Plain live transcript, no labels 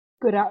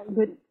All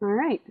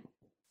right.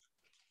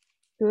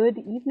 Good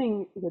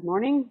evening, good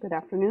morning, good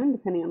afternoon,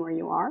 depending on where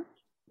you are.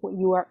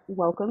 You are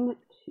welcome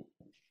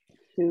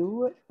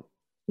to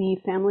the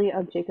Family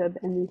of Jacob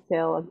and the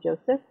Sale of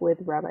Joseph with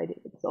Rabbi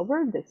David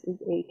Silber. This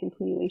is a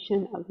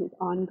continuation of his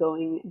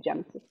ongoing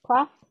Genesis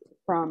class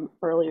from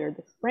earlier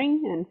this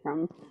spring and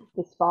from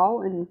this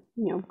fall, and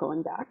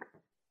going back.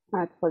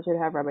 It's a pleasure to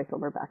have Rabbi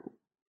Silber back.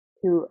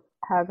 To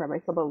have Rabbi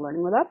Silber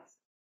learning with us.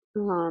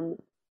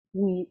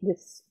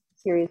 This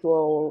series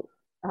will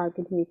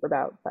continue for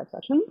about 5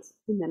 sessions,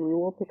 and then we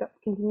will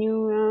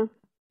continue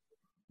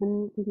a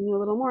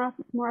little more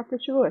after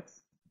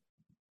Shavuos.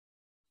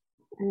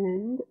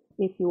 And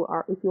if you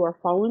are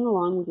following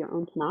along with your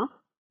own Tanakh,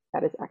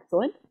 that is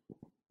excellent.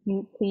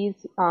 You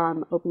please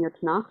open your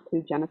Tanakh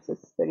to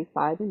Genesis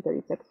 35 and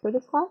 36 for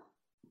this class.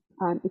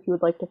 If you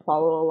would like to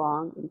follow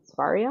along in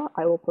Sfaria,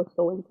 I will post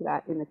a link to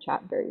that in the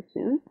chat very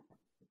soon.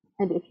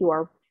 And if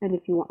you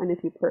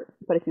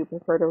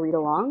prefer to read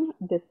along,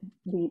 this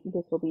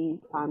will be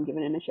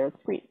given in a shared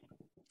screen.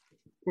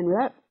 And with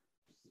that,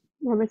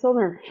 Rabbi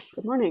Silber,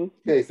 good morning.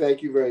 Okay,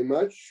 thank you very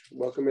much.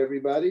 Welcome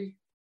everybody.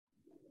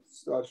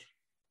 Start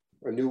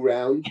a new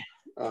round.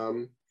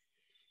 I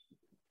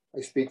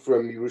speak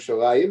from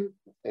Yerushalayim,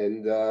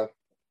 and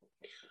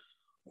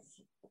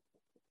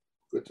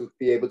good to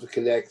be able to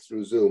connect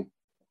through Zoom.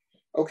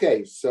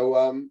 Okay, so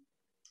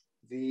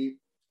we're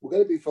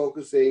going to be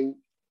focusing.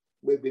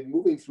 We've been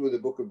moving through the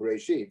book of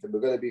Bereshit, and we're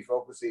going to be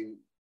focusing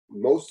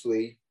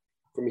mostly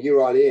from here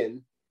on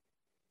in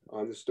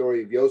on the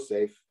story of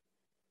Yosef,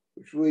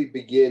 which really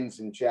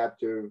begins in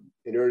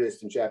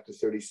earnest in chapter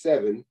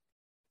 37.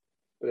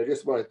 But I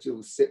just wanted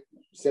to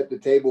set the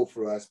table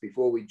for us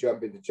before we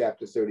jump into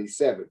chapter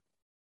 37.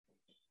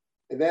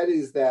 And that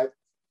is that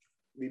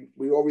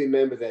we all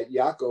remember that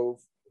Yaakov,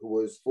 who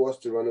was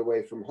forced to run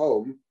away from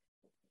home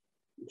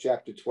in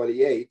chapter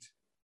 28,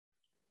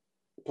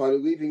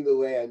 upon leaving the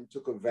land,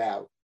 took a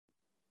vow.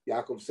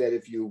 Yaakov said,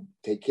 if you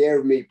take care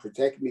of me,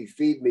 protect me,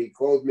 feed me,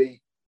 clothe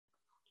me,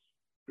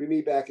 bring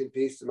me back in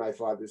peace to my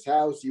father's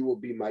house, you will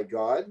be my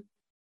God.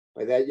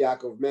 By that,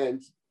 Yaakov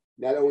meant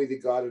not only the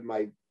God of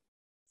my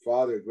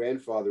father,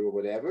 grandfather, or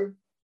whatever,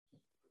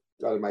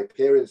 God of my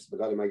parents, the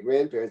God of my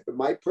grandparents, but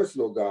my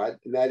personal God,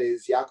 and that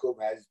is Yaakov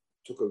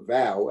took a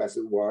vow, as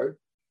it were,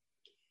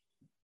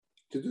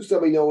 to do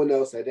something no one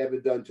else had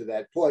ever done to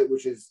that point,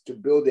 which is to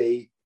build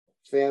a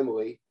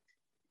family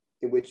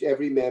in which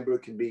every member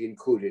can be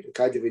included, a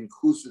kind of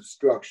inclusive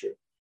structure.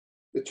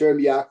 The term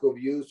Yaakov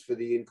used for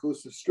the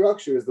inclusive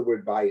structure is the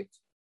word bayit.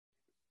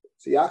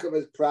 So Yaakov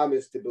has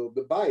promised to build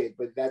the bayit,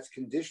 but that's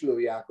conditional,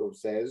 Yaakov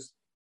says,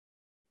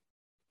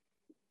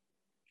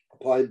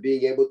 upon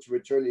being able to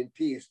return in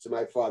peace to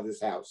my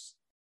father's house.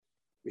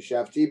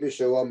 Mishavti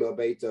b'shalom el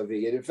beit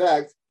avi. And in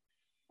fact,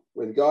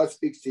 when God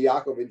speaks to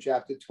Yaakov in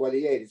chapter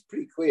 28, it's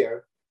pretty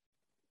clear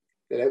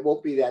that it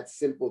won't be that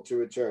simple to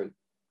return.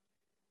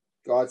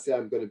 God said,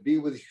 I'm going to be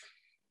with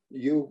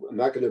you. I'm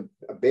not going to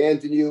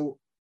abandon you.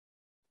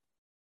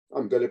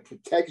 I'm going to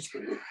protect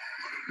you.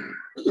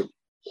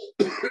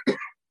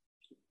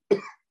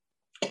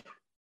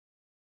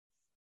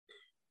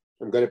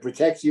 I'm going to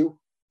protect you.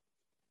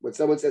 When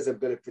someone says, I'm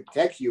going to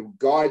protect you,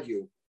 guard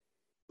you,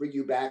 bring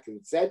you back,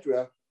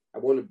 etc., I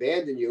won't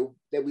abandon you,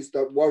 then we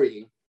start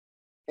worrying.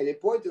 And in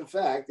point of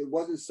fact, it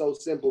wasn't so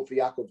simple for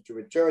Yaakov to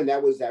return.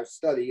 That was our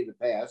study in the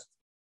past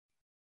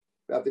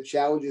about the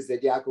challenges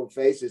that Yaakov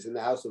faces in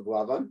the house of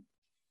Lavan.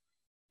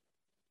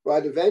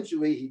 But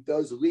eventually he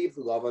does leave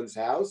Lavan's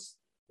house.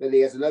 Then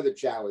he has another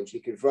challenge. He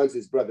confronts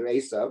his brother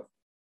Esav,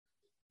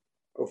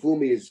 of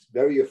whom he is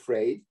very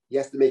afraid. He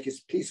has to make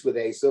his peace with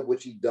Esav,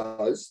 which he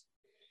does.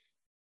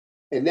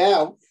 And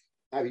now,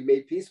 having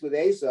made peace with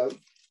Esav,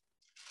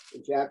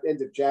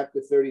 end of chapter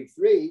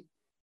 33,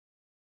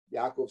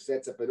 Yaakov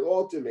sets up an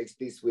altar, makes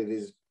peace with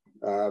his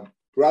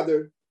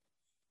brother.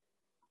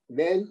 And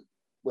then,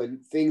 when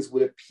things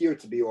would appear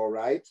to be all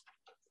right,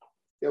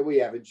 there we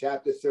have in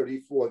chapter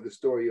 34 the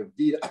story of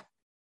Dinah.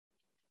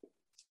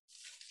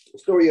 The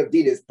story of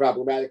Dinah is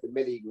problematic at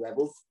many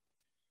levels.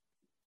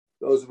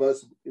 Those of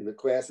us in the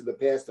class in the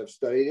past have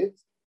studied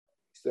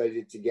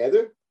it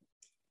together.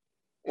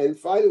 And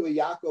finally,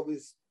 Yaakov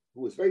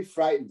who was very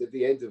frightened at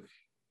the end of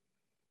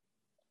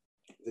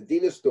the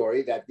Dinah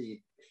story that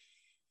the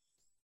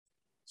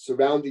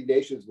surrounding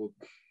nations will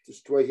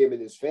destroy him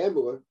and his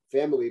family,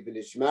 but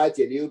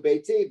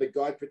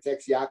God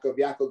protects Yaakov.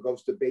 Yaakov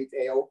goes to Beit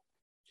El.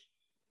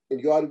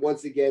 And God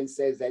once again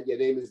says that your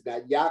name is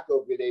not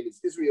Yaakov, your name is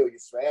Israel,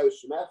 Yisrael,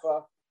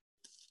 Shemecha.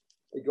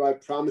 And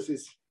God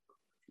promises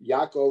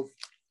Yaakov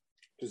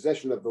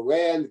possession of the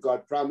land.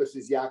 God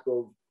promises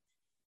Yaakov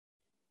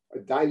a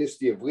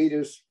dynasty of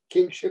leaders,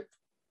 kingship.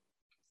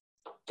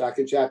 Back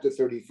in chapter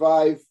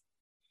 35.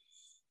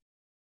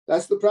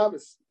 That's the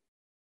promise.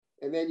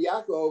 And then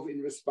Yaakov,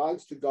 in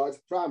response to God's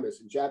promise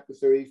in chapter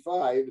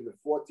 35, in the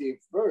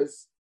 14th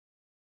verse,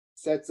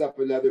 sets up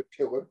another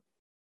pillar,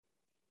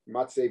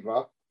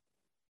 Matzeva,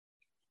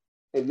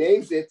 and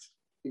names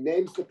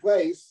the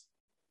place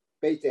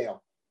Beit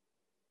El.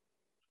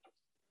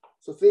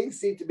 So things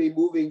seem to be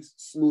moving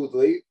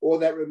smoothly. All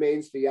that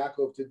remains for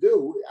Yaakov to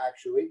do,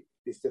 actually,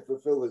 is to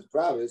fulfill his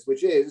promise,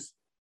 which is,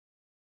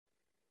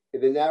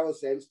 in the narrow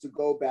sense, to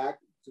go back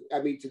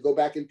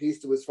in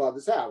peace to his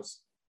father's house.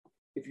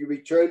 If you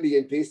return me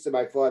in peace to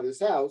my father's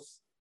house,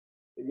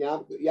 and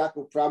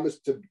Yaakov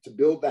promised to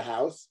build the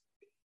house.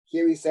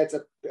 Here he sets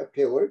up a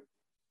pillar.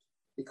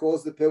 He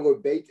calls the pillar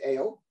Beit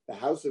El, the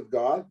house of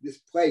God. This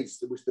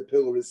place in which the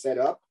pillar is set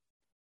up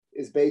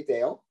is Beit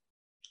El.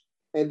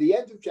 And the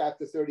end of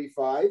chapter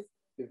 35,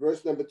 in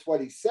verse number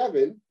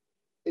 27,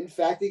 in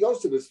fact, he goes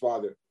to his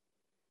father.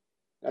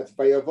 That's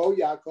Vayavo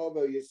Yaakov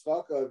el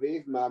Yitzchak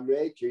aviv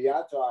Mamre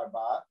Kiryat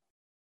Arba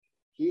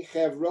Hi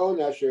Chevron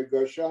Asher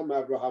Gershom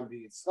Avraham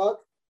v'Yitzchak.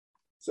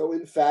 So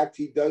in fact,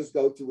 he does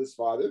go to his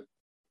father,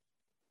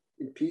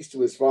 in peace to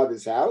his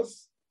father's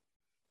house.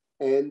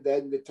 And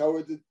then the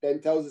Torah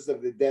then tells us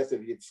of the death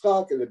of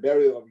Yitzchak and the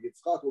burial of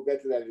Yitzchak. We'll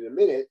get to that in a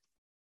minute.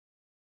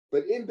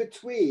 But in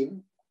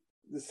between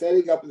the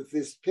setting up of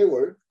this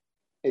pillar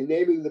and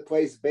naming the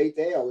place Beit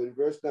El in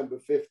verse number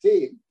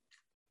 15,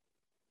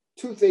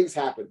 two things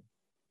happen,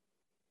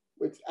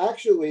 which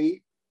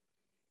actually,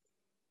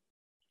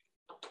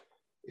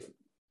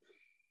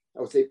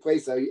 I would say,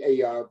 place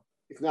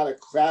if not a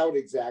cloud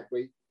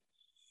exactly,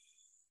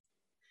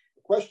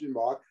 a question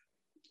mark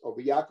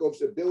over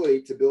Yaakov's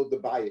ability to build the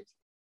bayit.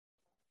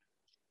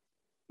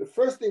 The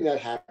first thing that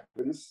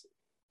happens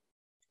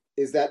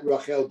is that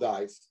Rachel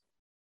dies.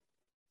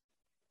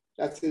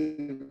 That's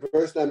in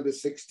verse number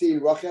 16.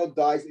 Rachel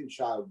dies in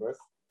childbirth.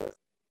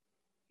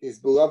 His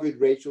beloved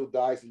Rachel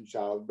dies in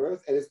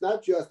childbirth. And it's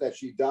not just that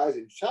she dies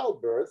in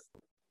childbirth,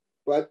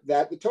 but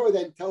that the Torah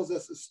then tells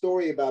us a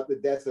story about the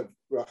death of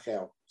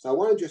Rachel. So I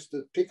want to just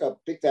to pick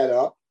that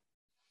up,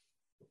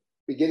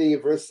 beginning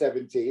in verse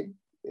 17,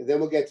 and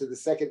then we'll get to the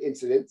second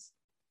incident,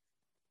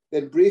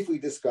 then briefly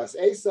discuss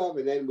Esav,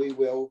 and then we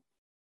will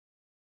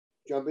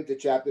jump into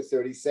chapter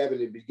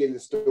 37 and begin the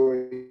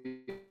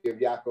story of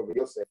Yaakov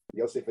and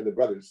Yosef and the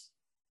brothers.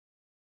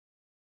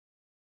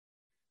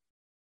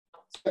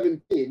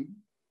 17,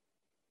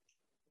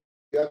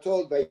 we are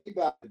told by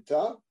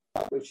Ibata,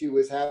 when she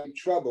was having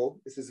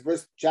trouble. This is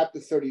chapter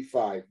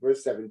 35,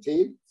 verse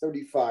 17,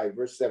 35,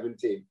 verse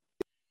 17.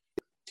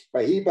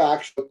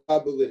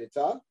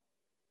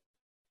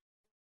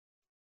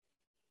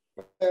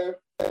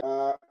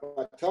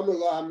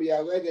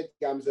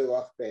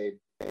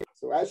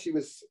 So as she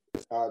was,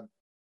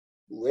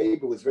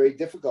 labor was very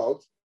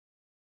difficult.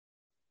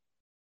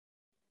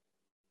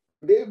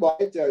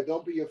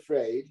 Don't be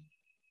afraid,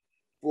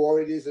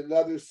 for it is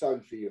another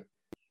son for you.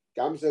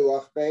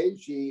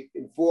 She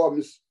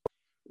informs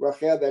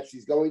Rachel that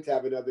she's going to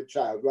have another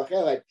child.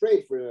 Rachel had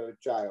prayed for another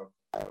child.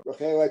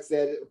 Rachel had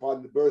said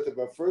upon the birth of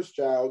her first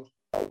child,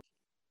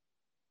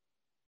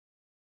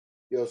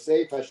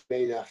 Yosef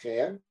Hashbein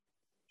Acher,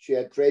 she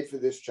had prayed for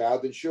this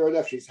child, and sure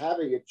enough, she's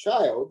having a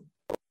child,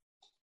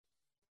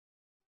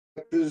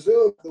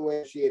 presumed the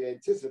way she had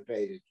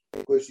anticipated,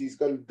 because she's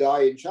going to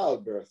die in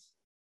childbirth.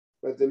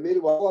 But the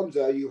midwife informs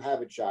her, you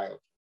have a child.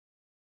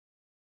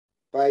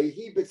 And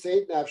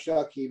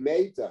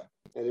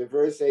in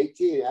verse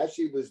 18, as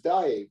she was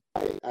dying,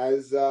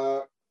 as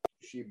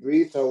she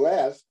breathed her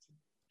last,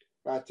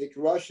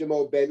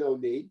 Ben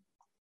Oni,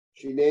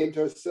 she named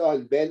her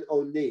son Ben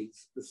Oni,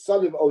 the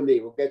son of Oni.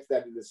 We'll get to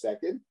that in a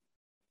second.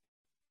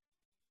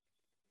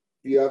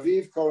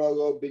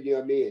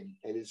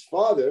 And his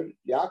father,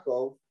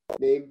 Yaakov,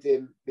 named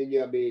him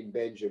Binyamin,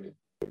 Benjamin.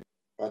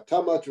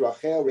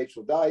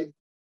 Rachel died.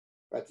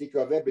 She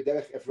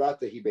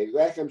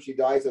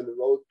dies on the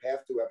road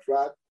path to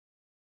Ephrat,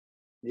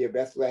 near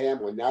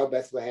Bethlehem, or now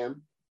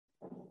Bethlehem.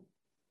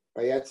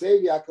 And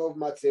Jacob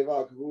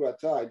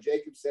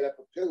set up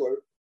a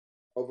pillar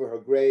over her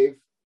grave.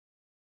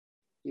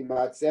 And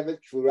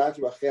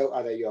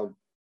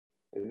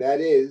that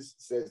is,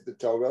 says the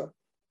Torah,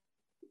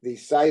 the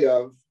site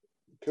of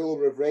the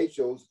pillar of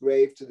Rachel's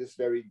grave to this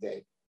very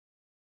day.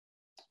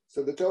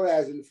 So the Torah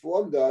has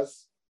informed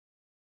us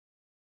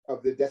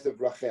of the death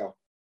of Rachel,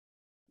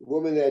 the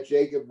woman that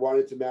Jacob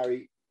wanted to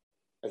marry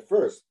at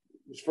first,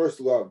 his first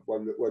love,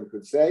 one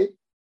could say.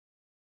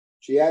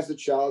 She has a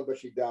child, but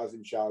she dies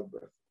in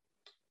childbirth.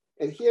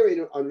 And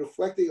here, on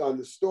reflecting on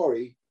the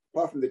story,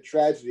 apart from the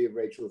tragedy of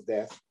Rachel's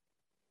death,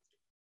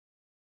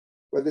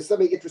 well, there's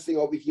something interesting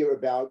over here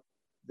about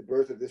the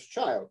birth of this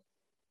child,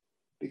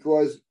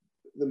 because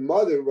the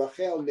mother,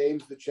 Rachel,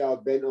 names the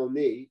child Ben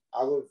Oni,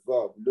 Aleph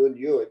Vav, Nun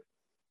Yud,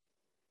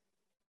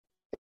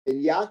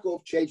 and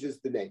Yaakov changes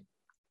the name.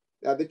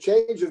 Now, the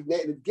change of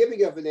name, the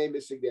giving of a name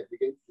is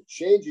significant. The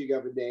changing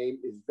of a name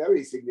is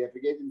very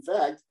significant. In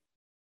fact,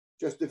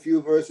 just a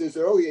few verses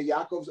earlier,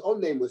 Yaakov's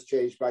own name was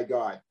changed by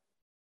God.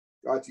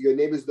 God said, your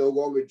name is no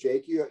longer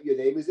Jacob, your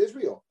name is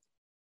Israel.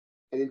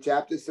 And in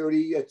chapter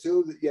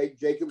 32,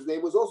 Jacob's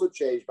name was also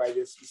changed by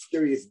this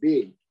mysterious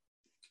being.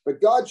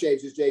 But God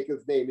changes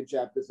Jacob's name in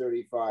chapter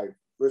 35,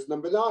 verse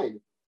number 9.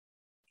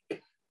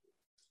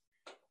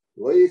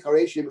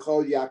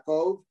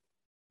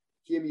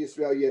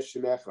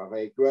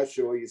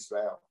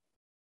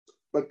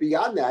 But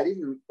beyond that,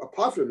 even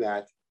apart from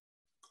that,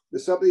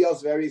 there's something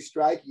else very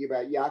striking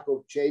about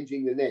Yaakov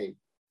changing the name.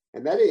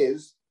 And that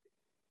is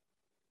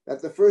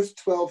that the first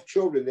 12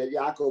 children that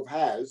Yaakov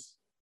has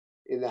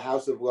in the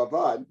house of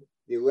Lavan,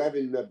 the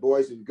 11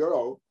 boys and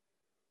girls,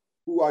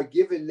 who are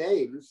given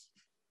names,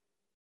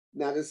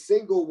 not a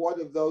single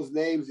one of those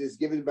names is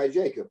given by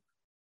Jacob.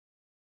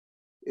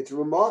 It's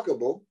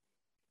remarkable.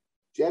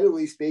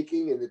 Generally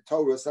speaking, in the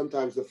Torah,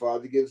 sometimes the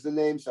father gives the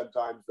name,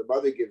 sometimes the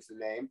mother gives the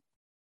name.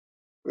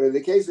 But in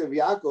the case of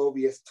Yaakov,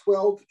 he has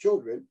 12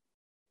 children,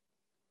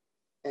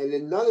 and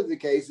in none of the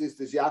cases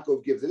does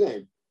Yaakov give the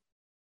name.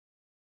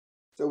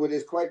 So it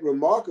is quite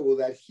remarkable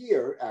that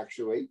here,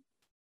 actually,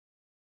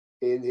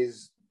 in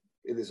this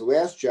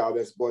last child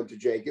that's born to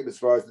Jacob, as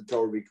far as the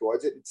Torah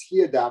records it, it's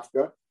here,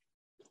 Dafka,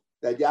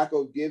 that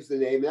Yaakov gives the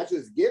name. Not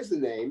just gives the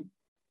name,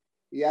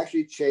 he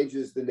actually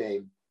changes the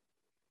name.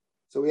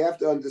 So we have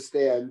to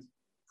understand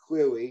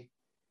clearly,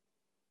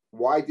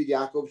 why did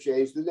Yaakov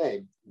change the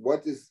name?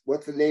 What's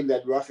the name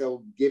that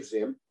Rachel gives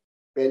him,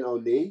 Ben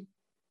Oni?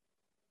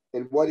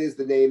 And what is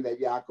the name that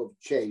Yaakov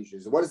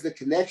changes? What is the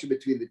connection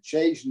between the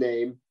changed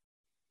name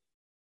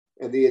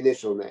and the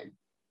initial name?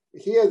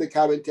 Here, the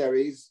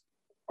commentaries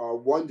are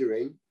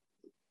wondering,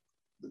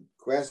 the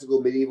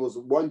classical medievals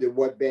wonder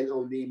what Ben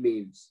Oni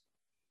means.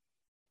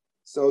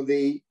 So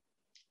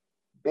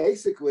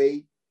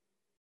basically,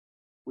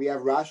 we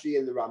have Rashi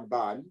and the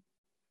Ramban.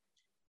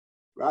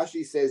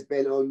 Rashi says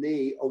Ben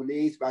Oni,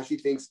 Rashi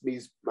thinks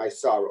means my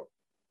sorrow,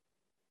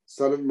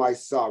 son of my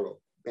sorrow.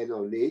 Ben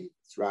Oni,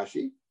 it's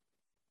Rashi.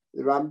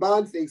 The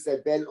Ramban thinks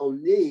that Ben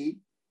Oni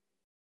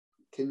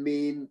can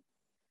mean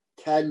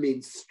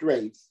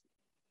strength,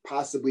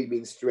 possibly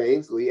means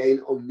strength. Li'ein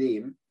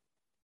onim.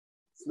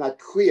 It's not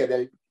clear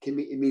that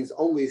it means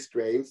only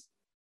strength.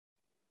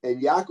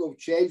 And Yaakov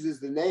changes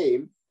the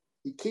name.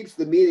 He keeps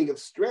the meaning of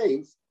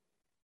strength,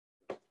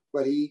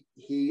 but he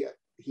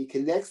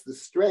connects the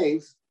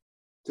strength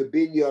to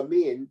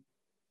Binyamin,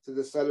 to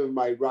the son of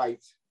my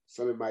right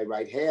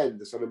hand,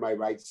 the son of my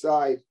right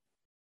side.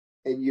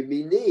 And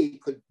Yemini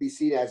could be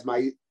seen as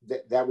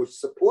that which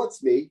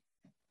supports me.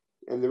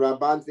 And the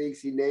Ramban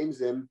thinks he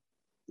names him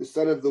the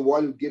son of the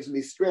one who gives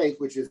me strength,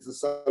 which is the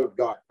son of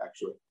God,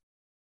 actually.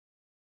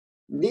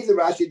 Neither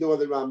Rashi nor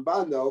the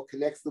Ramban, though,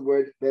 connects the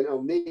word Ben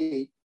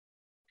Oni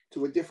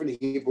to a different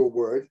Hebrew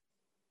word.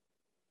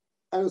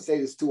 I don't say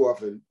this too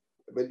often,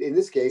 but in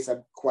this case,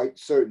 I'm quite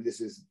certain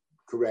this is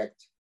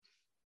correct.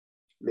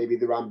 Maybe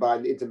the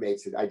Ramban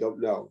intimates it, I don't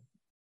know.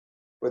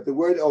 But the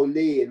word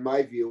Oni, in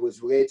my view,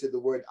 is related to the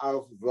word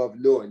Alf Vav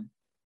Nun,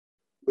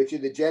 which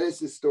in the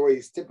Genesis story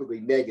is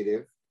typically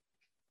negative,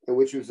 and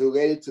which was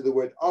related to the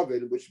word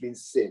Oven, which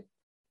means sin.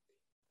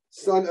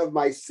 Son of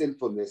my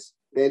sinfulness,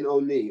 Ben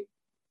Oni,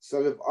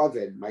 son of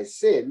Oven, my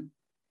sin,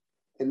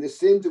 and the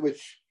sin to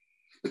which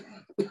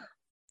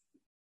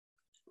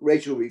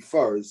Rachel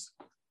refers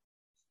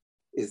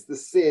is the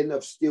sin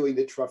of stealing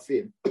the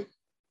Trafim.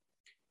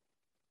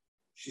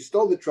 She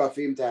stole the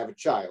Trafim to have a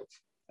child.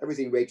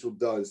 Everything Rachel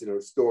does in her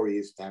story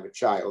is to have a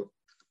child.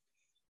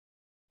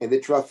 And the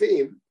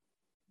Trafim,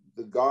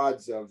 the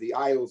gods of the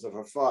idols of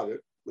her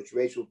father, which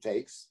Rachel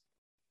takes,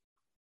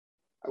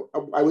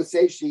 I would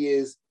say she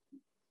is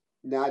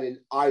not an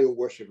idol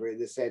worshiper in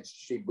the sense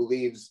she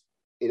believes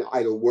in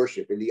idol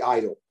worship, in the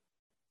idol.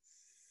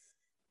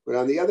 But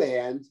on the other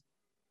hand,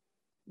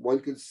 one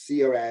could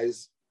see her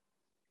as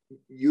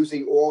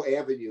using all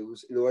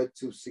avenues in order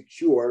to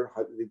secure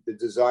the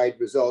desired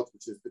result,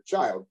 which is the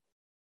child.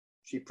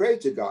 She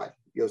prayed to God,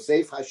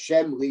 Yosef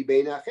Hashem li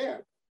bein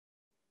acher.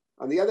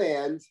 On the other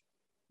hand,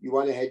 you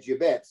want to hedge your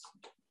bets,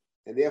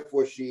 and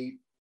therefore she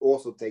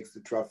also takes the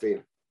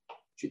Trafim.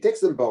 She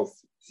takes them both.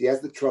 She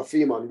has the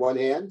Trafim on one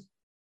hand,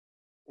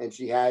 and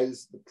she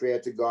has the prayer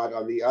to God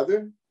on the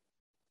other,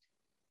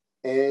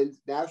 and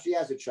now she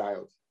has a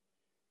child.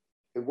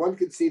 And one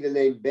could see the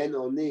name Ben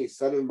Oni,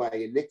 son of my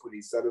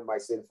iniquity, son of my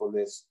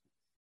sinfulness,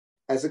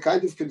 as a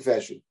kind of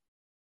confession.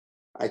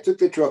 I took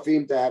the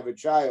Trafim to have a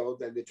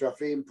child, and the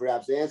Trafim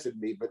perhaps answered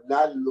me, but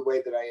not in the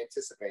way that I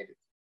anticipated.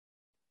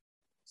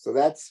 So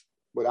that's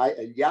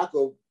and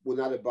Yaakov will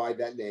not abide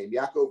that name.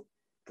 Yaakov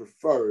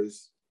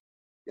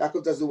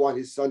doesn't want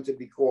his son to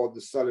be called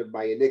the son of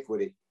my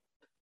iniquity.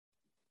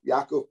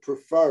 Yaakov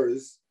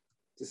prefers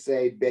to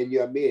say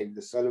Benjamin,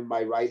 the son of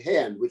my right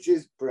hand, which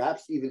is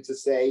perhaps even to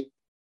say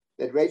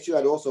that Rachel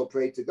had also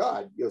prayed to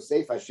God,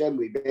 Yosef Hashem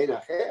li bein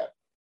acher.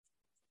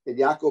 And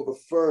Yaakov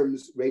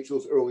affirms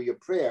Rachel's earlier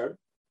prayer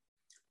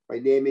by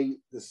naming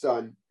the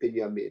son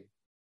Binyamin.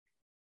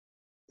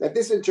 That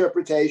this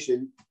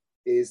interpretation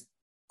is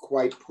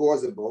quite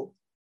plausible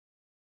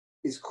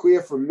is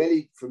clear for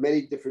many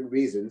different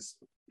reasons.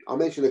 I'll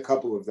mention a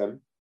couple of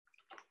them.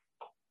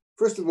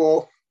 First of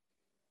all,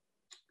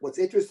 what's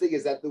interesting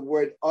is that the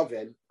word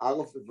oven,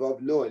 Aleph Vav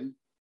Nun,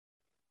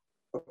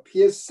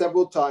 appears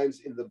several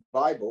times in the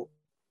Bible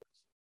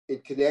in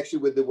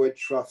connection with the word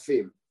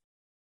Trafim.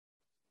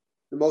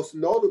 The most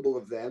notable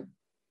of them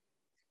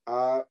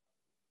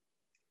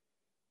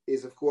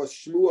is, of course,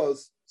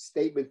 Shmuel's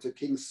statement to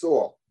King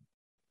Saul.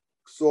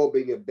 Saul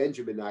being a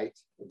Benjaminite,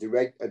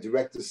 a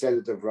direct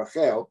descendant of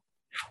Rachel.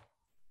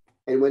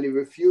 And when he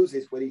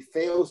refuses, when he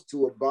fails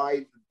to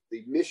abide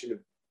the mission of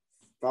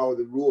follow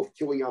the rule of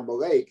killing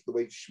Amalek, the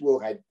way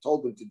Shmuel had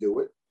told him to do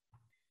it,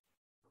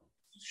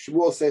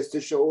 Shmuel says to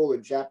Shaul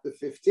in chapter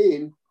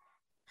 15,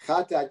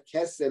 Chatat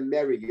kesem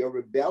meri, your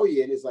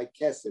rebellion is like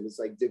kesem, it's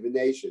like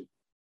divination.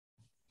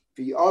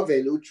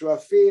 V'oven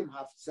utrafim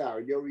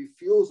haftzar, your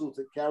refusal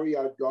to carry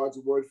out God's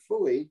word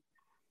fully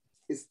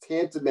is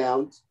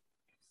tantamount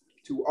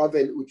to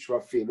oven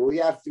utrafim. We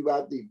have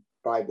throughout the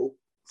Bible,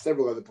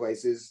 several other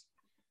places,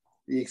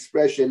 the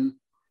expression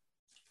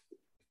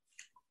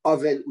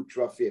oven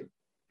utrafim.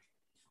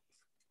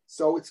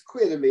 So it's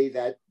clear to me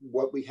that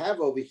what we have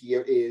over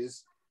here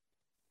is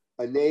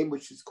a name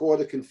which is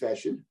called a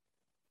confession.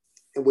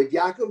 And what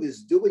Yaakov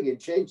is doing in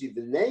changing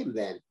the name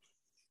then,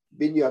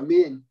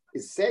 Binyamin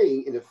is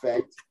saying, in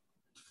effect,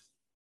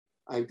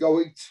 I'm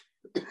going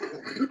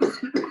to,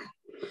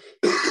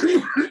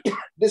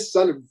 this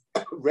son of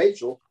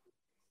Rachel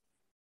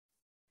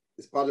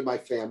is part of my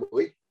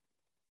family,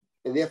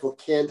 and therefore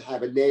can't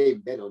have a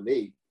name,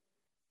 Ben-Oni.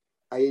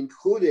 I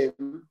include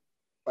him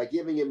by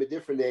giving him a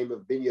different name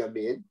of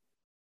Binyamin,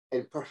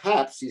 and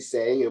perhaps he's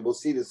saying, and we'll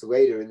see this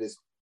later in this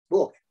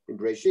book, in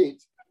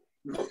Breshit,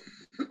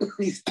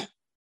 he's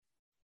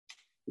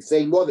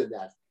saying more than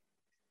that.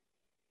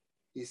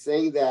 He's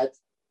saying that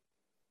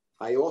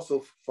I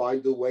also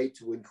find a way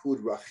to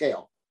include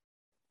Rachel.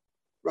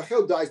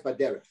 Rachel dies by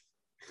derech.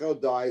 Rachel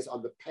dies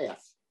on the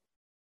path.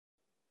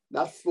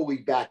 Not fully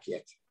back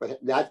yet,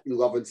 but not in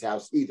Lavan's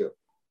house either.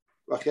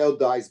 Rachel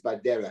dies by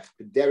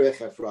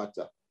derech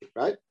Ephrata,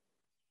 right?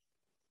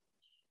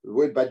 The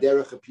word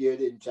baderech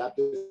appeared in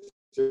chapter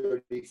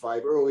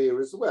 35 earlier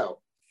as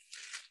well.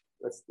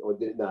 Or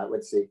did it not?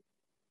 Let's see.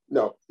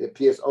 No, it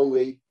appears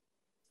only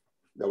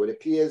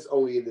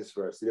in this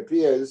verse. It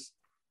appears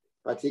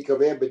It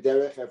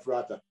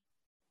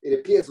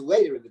appears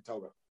later in the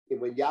Torah. And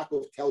when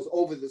Yaakov tells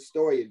over the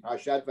story in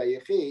Parshat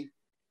Vayechi,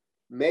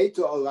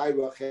 Meito alai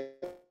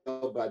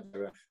Rachel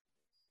baderech.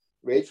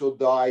 Rachel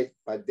died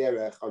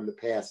baderech on the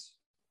path,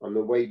 on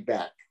the way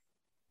back.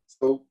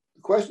 So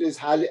the question is,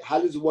 how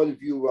does one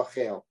view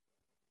Rachel?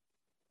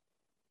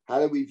 How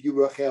do we view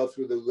Rachel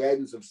through the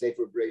lens of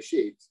Sefer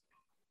Breshit?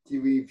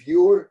 Do we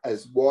view her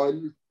as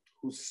one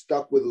who's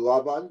stuck with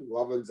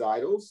Lavan's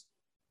idols,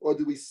 or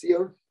do we see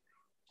her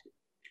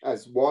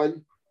as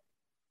one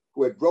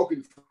who had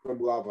broken from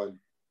Lavan,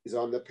 is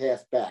on the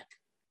path back?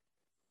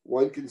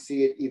 One can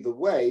see it either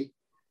way.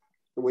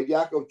 And what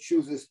Yaakov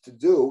chooses to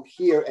do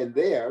here and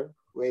there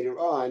later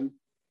on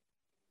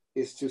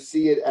is to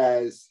see it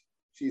as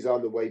she's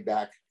on the way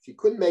back. She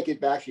couldn't make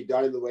it back. She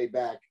died on the way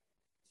back.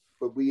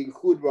 But we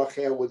include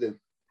Rachel within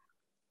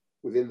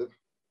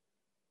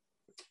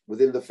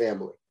the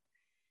family.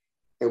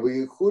 And we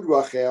include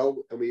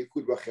Rachel, and we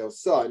include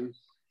Rachel's son,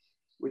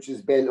 which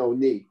is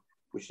Ben-Oni,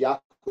 which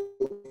Yaakov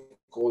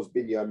calls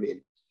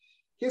Binyamin.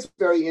 Here's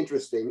very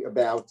interesting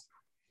about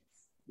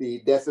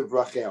the death of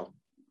Rachel.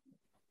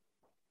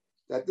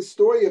 That the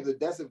story of the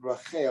death of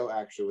Rachel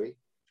actually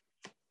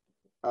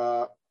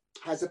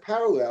has a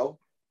parallel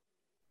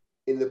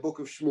in the book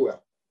of Shmuel.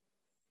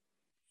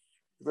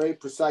 A very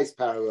precise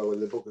parallel in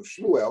the book of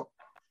Shmuel.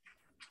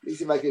 Let me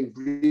see if I can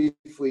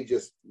briefly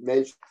just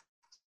mention.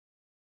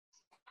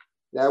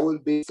 That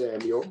would be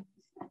Samuel.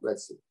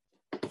 Let's see.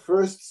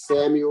 First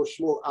Samuel,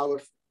 Shmuel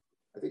Aleph,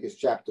 I think it's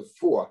chapter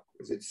 4.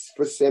 Is it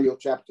First Samuel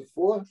chapter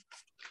 4?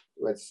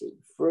 Let's see.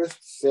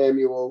 First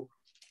Samuel,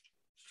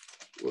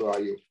 where are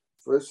you?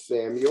 First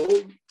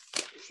Samuel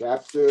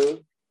chapter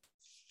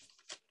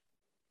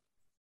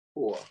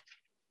 4.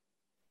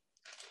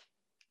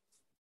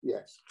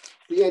 Yes,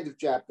 the end of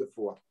chapter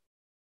 4.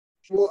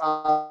 Shmuel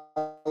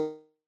Aleph,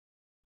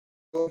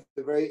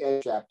 the very end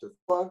of chapter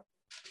 4.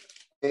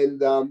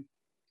 And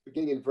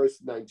beginning in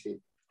verse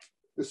 19.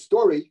 The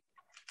story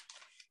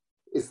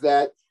is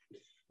that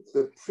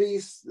the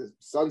priests, the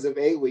sons of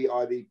Eli,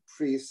 are the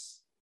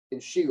priests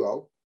in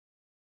Shiloh,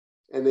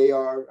 and they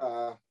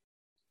are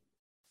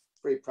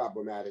very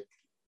problematic.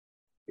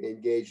 They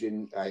engage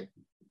in, they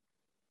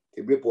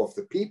rip off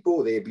the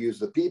people, they abuse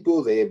the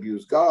people, they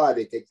abuse God,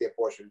 they take their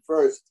portion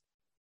first.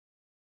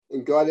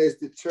 And God is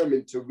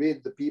determined to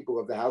rid the people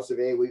of the house of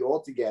Eli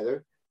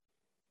altogether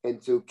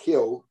and to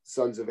kill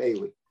sons of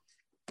Eli.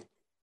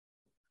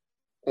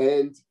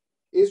 And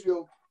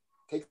Israel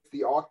takes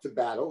the ark to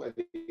battle, and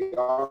the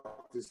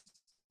ark is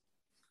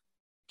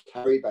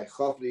carried by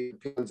Chafli,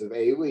 the sons of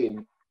Eli,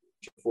 and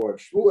 4 of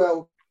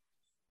Shmuel,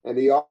 and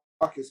the ark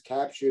is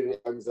captured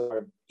and sons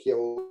are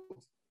killed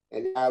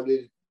and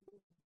outed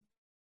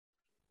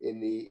in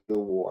the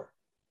war.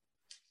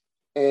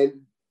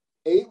 And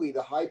Eli,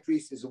 the high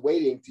priest, is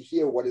waiting to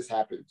hear what has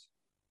happened.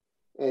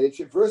 And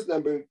in verse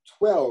number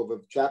 12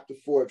 of chapter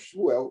 4 of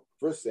Shmuel,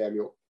 1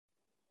 Samuel,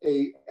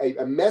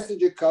 a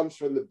messenger comes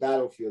from the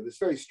battlefield. It's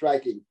very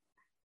striking.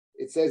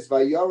 It says,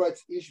 Vayorat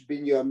ish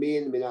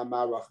binyamin min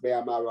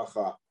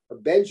ha'maracha. A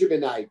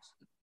Benjaminite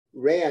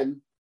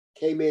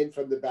came in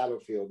from the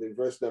battlefield in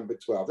verse number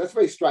 12. That's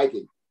very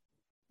striking,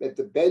 that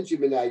the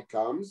Benjaminite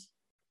comes,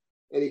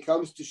 and he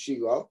comes to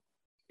Shiloh.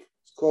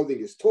 His clothing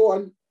is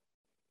torn.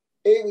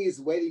 Eli is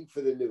waiting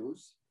for the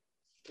news.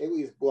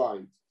 Eli is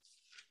blind.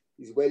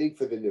 He's waiting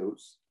for the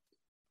news.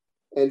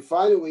 And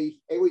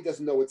finally, Eli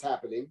doesn't know what's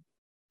happening.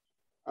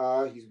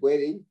 He's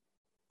waiting,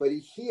 but he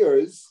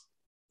hears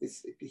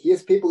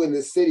people in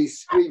the city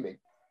screaming.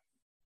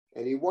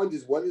 And he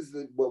wonders, what is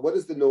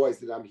the noise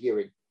that I'm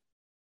hearing?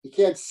 He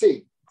can't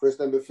see. Verse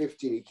number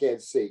 15, he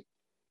can't see.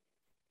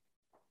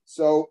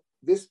 So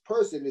this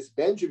person, this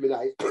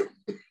Benjaminite,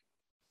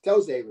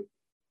 tells Eli,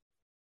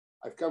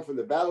 I've come from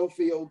the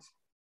battlefield.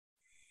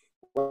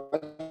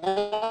 What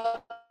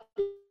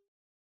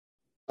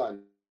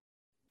happened?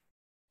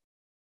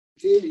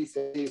 He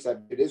says,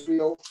 I've been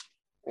Israel,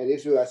 and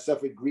Israel has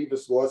suffered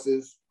grievous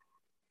losses.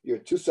 Your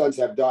 2 sons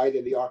have died,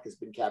 and the ark has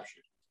been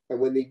captured. And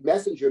when the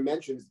messenger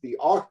mentions the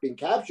ark being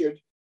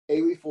captured,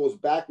 Eli falls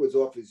backwards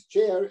off his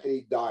chair, and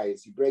he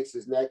dies. He breaks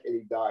his neck, and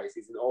he dies.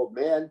 He's an old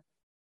man,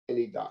 and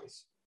he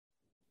dies.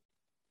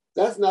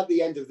 That's not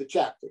the end of the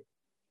chapter.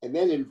 And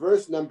then in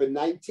verse number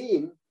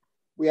 19,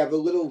 we have a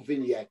little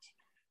vignette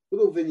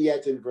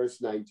in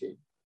verse 19.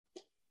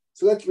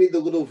 So let's read the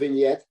little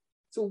vignette.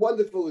 It's a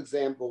wonderful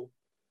example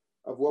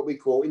of what we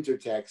call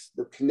intertext,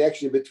 the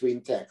connection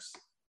between texts.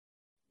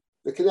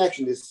 The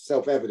connection is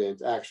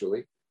self-evident,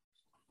 actually,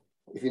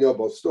 if you know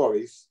both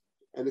stories.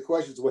 And the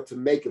question is what to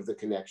make of the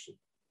connection.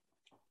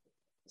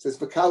 It says,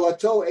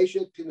 V'kalato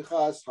eshet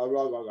Pinchas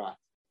hara.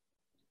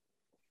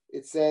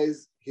 It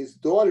says his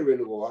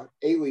daughter-in-law,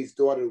 Eli's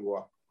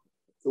daughter-in-law,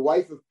 the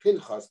wife of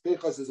Pinchas.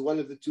 Pinchas is one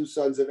of the 2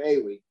 sons of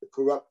Eli, the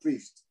corrupt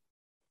priest.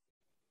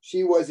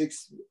 She was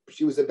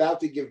about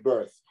to give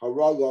birth. Hara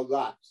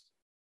lalat.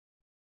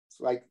 It's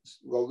like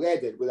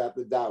loledet without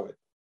the dalet.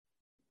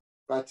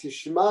 But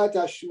she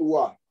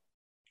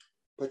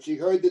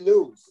heard the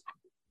news.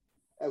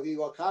 And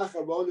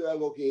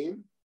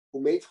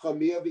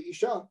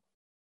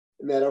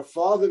that her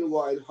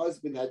father-in-law and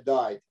husband had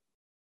died.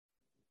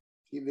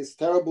 This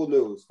terrible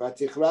news.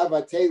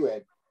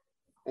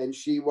 And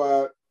she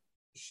was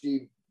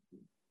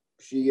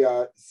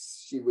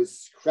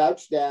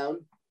crouched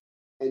down,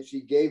 and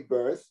she gave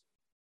birth.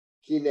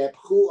 She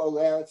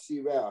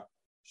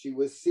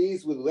was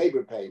seized with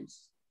labor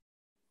pains.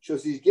 So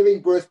she's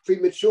giving birth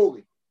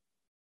prematurely.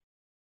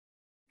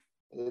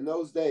 And in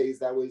those days,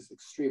 that was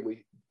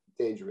extremely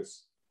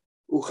dangerous.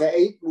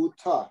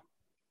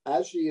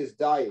 As she is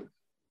dying,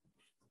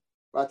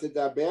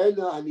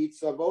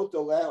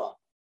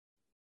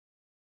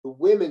 the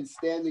women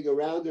standing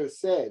around her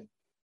said,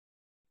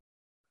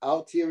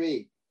 Al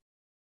tiri,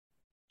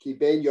 ki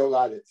ben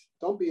yoladet.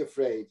 Don't be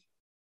afraid.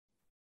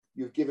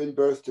 You've given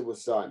birth to a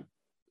son.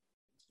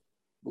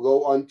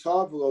 Lo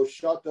anta v'lo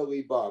shata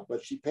liba,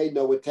 but she paid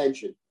no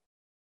attention.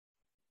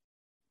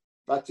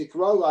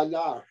 Vatikra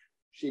lanar,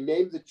 she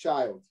named the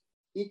child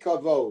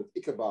Ikavod,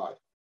 Ichabod.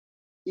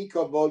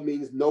 Ikavod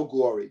means no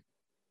glory.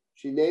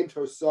 She named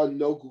her son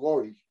No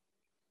Glory,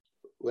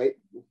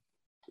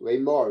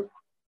 Lemar,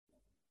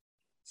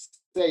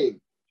 saying,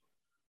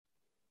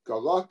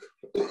 Galak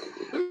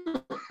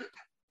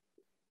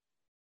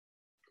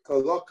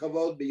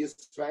Kavod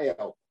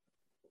b'Yisrael.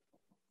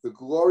 The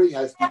glory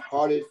has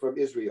departed from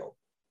Israel.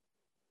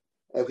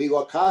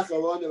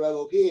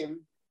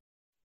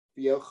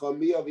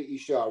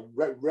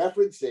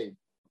 Referencing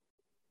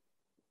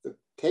the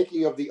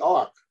taking of the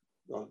ark,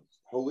 the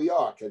holy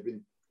ark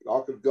the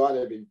ark of God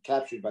had been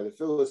captured by the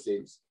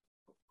Philistines,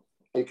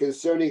 and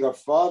concerning her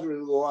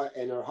father-in-law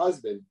and her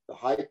husband, the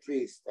high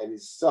priest and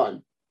his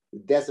son, the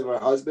death of her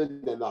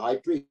husband and the high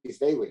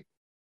priest, Eli.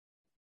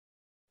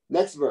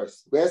 Next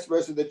verse, last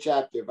verse of the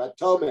chapter,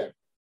 Vatomer,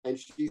 and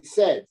she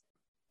said,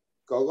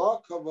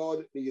 Galak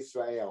kavod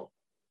b'Yisrael,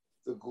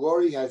 the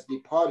glory has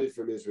departed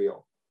from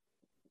Israel.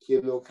 Ki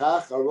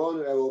lokach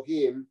aron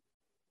Elohim,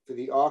 for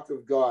the ark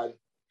of God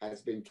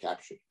has been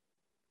captured.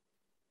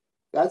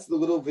 That's the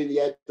little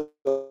vignette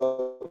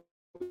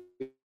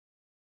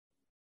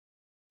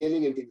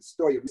beginning in the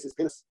story of Mrs.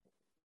 Pinchas,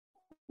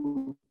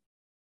 who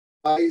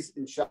dies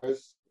in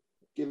Shabbos,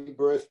 giving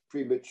birth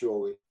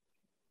prematurely.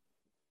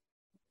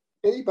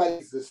 Anybody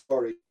who's the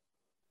story,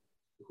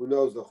 who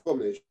knows the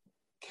Chumash,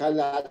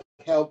 cannot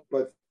help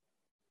but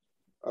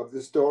of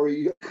the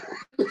story.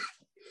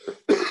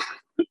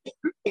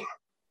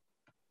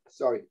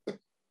 Sorry,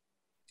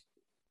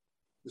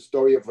 the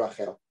story of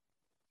Rachel.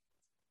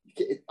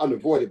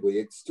 Unavoidably,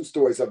 its 2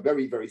 stories are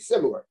very, very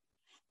similar.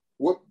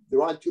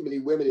 There aren't too many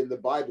women in the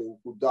Bible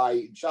who die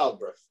in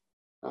childbirth.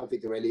 I don't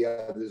think there are any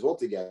others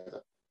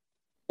altogether.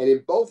 And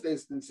in both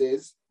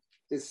instances,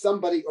 there's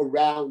somebody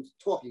around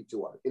talking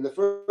to her. In the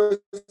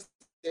first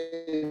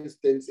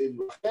instance, in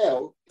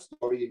Rachel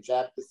story in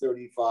chapter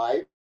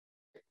 35,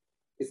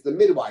 it's the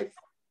midwife.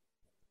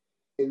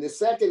 In the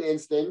second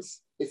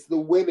instance, it's the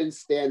women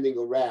standing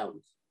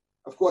around.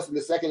 Of course, in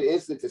the second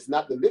instance, it's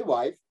not the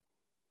midwife,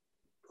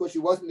 because she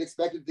wasn't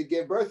expected to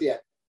give birth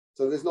yet.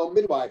 So there's no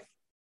midwife.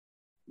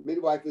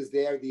 Midwife is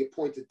there at the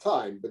appointed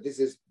time, but this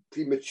is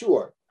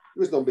premature.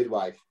 There is no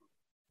midwife.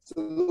 So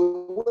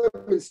the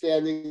women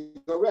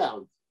standing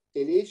around.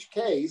 In each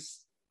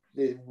case,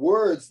 the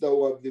words,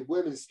 though, of the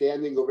women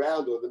standing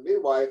around or the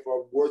midwife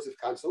are words of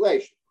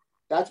consolation.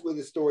 That's where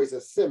the stories are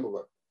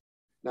similar.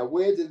 Now,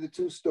 where do the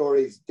two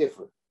stories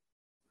differ?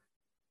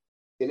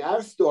 In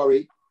our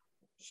story,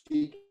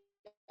 and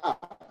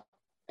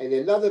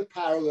another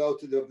parallel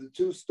to the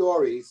two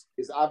stories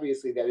is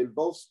obviously that in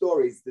both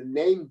stories, the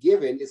name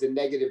given is a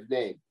negative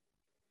name.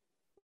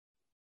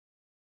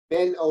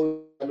 Ben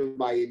owns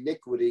my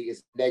iniquity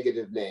is a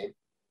negative name.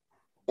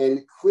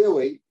 And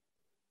clearly,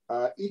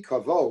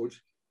 ikavod,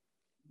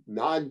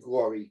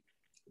 non-glory,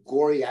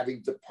 glory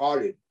having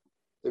departed.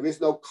 There is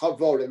no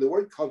kavod. And the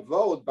word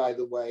kavod, by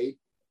the way,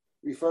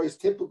 refers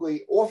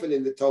typically, often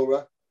in the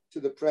Torah, to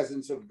the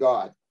presence of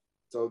God.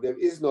 So there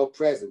is no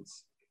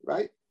presence,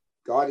 right?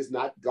 God is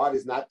not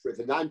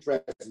the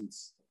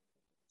non-presence.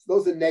 So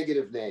those are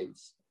negative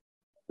names.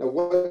 Now,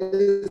 what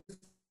is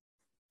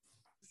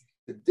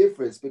the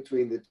difference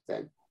between the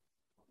two?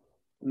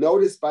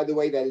 Notice, by the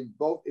way, that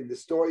in the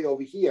story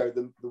over here,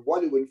 the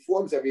one who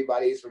informs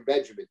everybody is from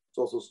Benjamin. It's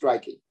also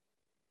striking.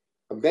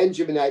 A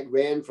Benjaminite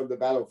ran from the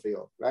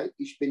battlefield, right?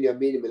 Ish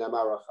Binyamin min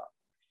Amaracha.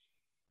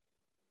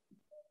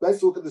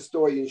 Let's look at the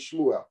story in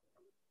Shmuel.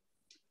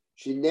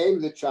 She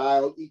named the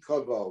child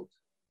Ikavod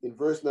in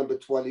verse number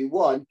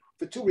 21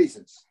 for two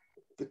reasons.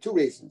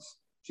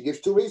 She gives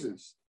two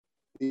reasons.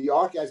 The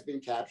ark has been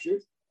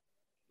captured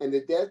and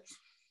the death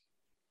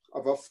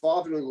of her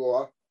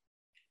father-in-law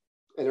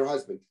and her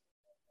husband.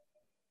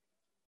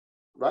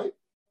 Right?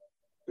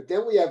 But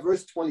then we have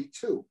verse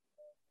 22.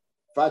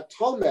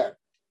 Vatomer,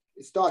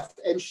 it starts,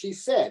 and she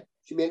said,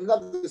 she made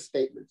another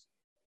statement.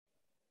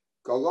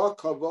 Gala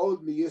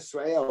kavod mi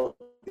Yisrael,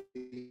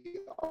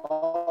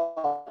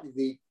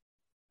 the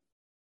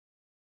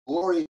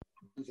glory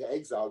into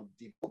exile,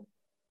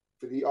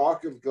 for the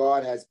ark of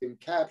God has been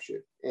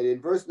captured. And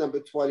in verse number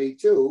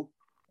 22,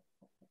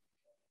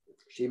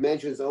 she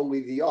mentions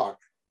only the ark.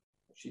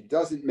 She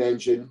doesn't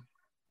mention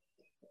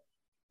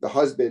the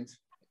husband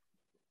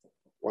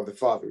or the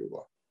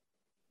father-in-law.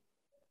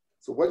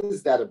 So what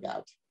is that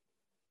about?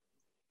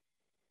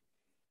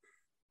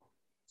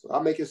 So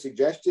I'll make a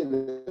suggestion,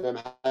 and I'm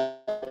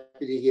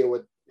happy to hear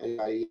what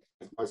anybody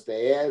wants to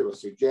add or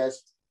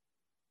suggest.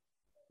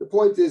 The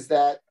point is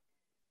that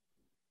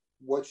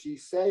what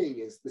she's saying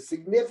is the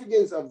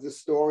significance of the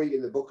story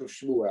in the book of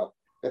Shmuel,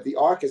 that the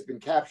ark has been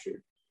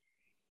captured.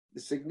 The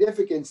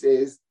significance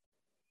is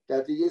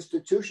that the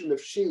institution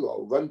of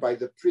Shiloh, run by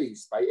the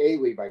priests, by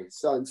Eli, by his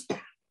sons,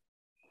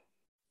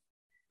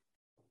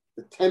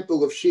 the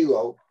temple of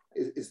Shiloh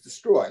is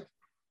destroyed.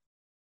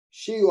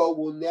 Shiloh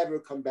will never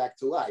come back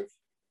to life.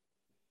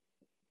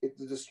 It's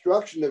the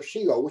destruction of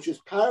Shiloh, which is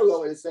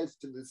parallel in a sense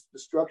to the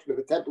destruction of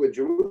the temple in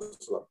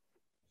Jerusalem.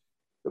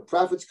 The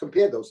prophets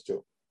compared those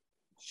two.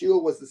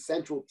 Shiloh was the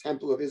central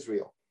temple of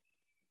Israel.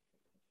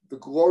 The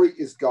glory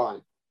is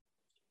gone.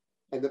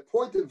 And the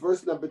point of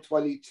verse number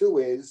 22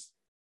 is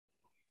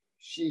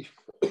she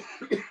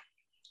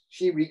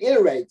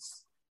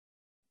reiterates,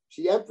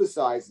 she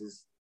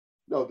emphasizes,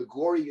 no, the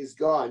glory is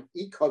gone.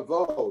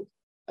 Ikavod,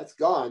 that's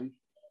gone.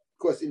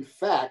 Because in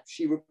fact,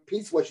 she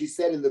repeats what she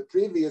said in the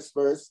previous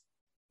verse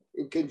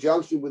in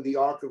conjunction with the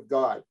ark of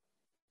God.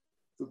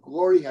 The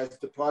glory has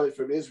departed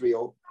from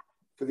Israel,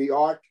 for the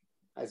ark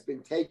has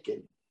been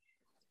taken,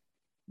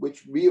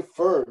 which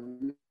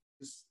reaffirms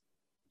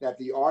that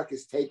the ark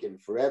is taken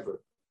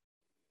forever.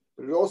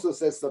 But it also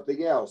says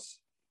something else.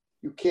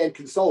 You can't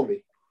console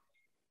me.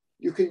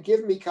 You can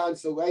give me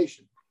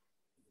consolation.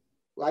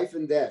 Life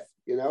and death,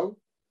 you know?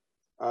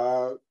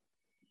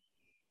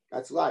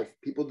 That's life.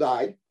 People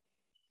die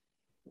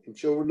and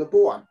children are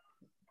born.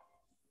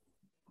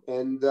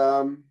 And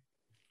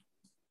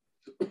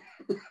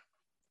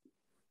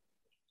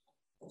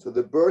so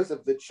the birth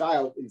of the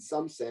child, in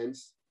some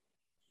sense,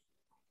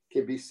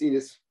 can be seen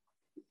as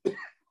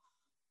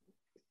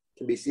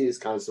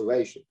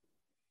consolation.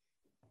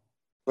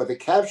 But the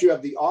capture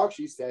of the ark,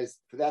 she says,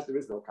 for that there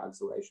is no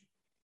consolation.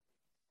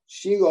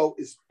 Shiloh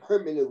is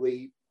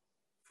permanently,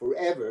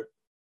 forever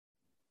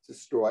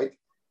destroyed.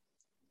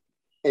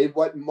 And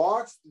what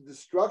marks the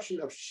destruction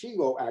of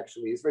Shiloh,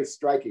 actually, is very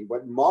striking.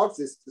 What marks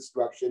this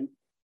destruction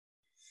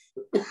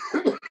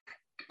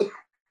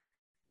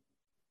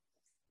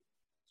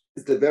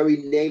is the very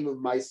name of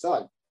my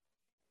son.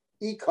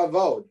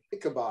 Ikavod,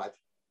 Ichabod,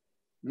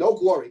 no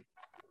glory.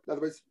 In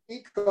other words,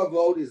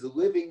 Ikavod is a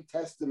living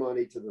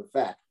testimony to the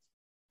fact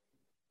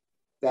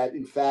that,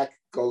 in fact,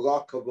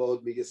 Golak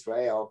Kavod mi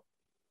Yisrael,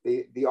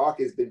 the ark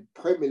has been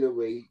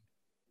permanently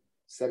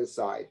set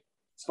aside.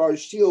 As far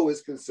as Shiloh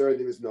is concerned,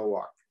 there is no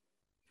ark.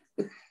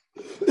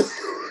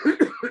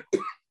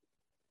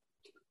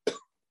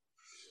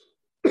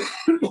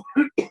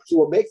 So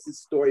what makes this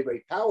story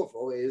very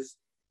powerful is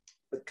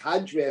the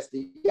contrast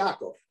to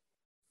Yaakov.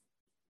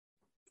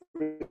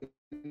 In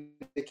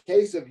the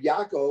case of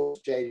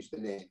Yaakov, changed the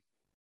name.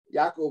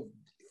 Yaakov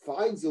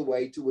finds a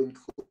way to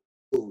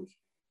include,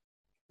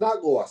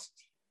 not lost.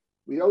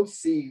 We don't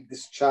see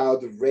this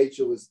child of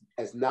Rachel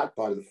as not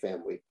part of the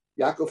family.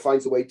 Yaakov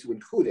finds a way to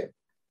include him.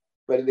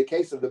 But in the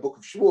case of the book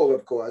of Shmuel,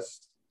 of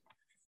course,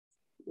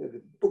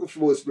 the book of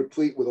Shmuel is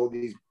replete with all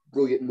these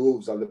brilliant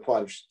moves on the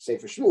part of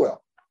Sefer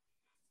Shmuel.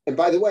 And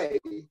by the way,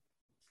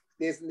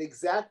 there's an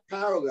exact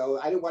parallel.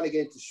 I don't want to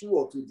get into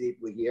Shmuel too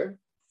deeply here,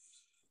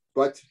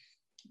 but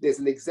there's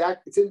an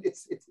exact. It's in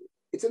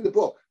the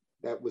book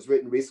that was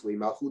written recently,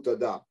 Malchut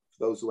Adam.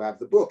 For those who have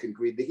the book and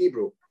read the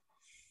Hebrew,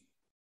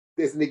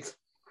 there's an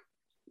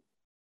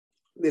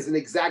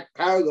exact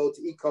parallel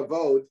to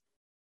Ikavod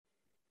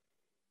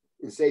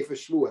in Sefer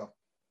Shmuel.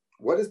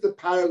 What is the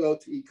parallel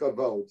to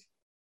Ikavod?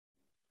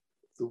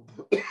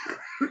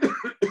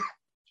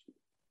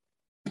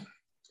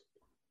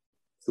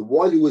 The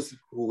one whose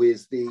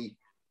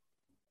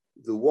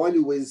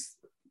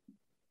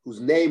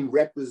name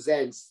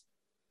represents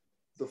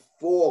the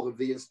fall of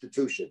the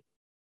institution.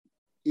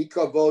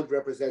 Ikavod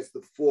represents the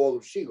fall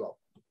of Shiloh.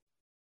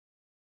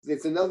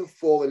 It's another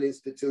fallen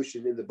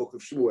institution in the book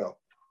of Shmuel.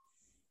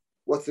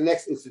 What's the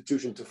next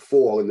institution to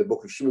fall in the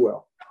book of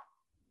Shmuel?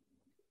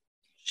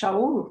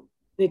 Shaul,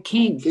 the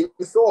king. King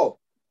Saul,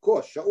 of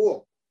course,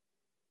 Shaul.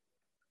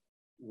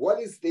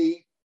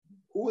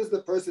 Who is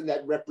the person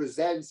that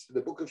represents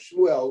the book of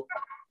Shmuel,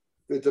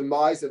 the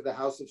demise of the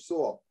house of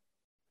Saul?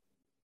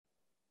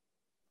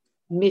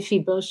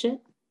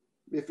 Mephibosheth?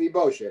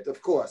 Mephibosheth,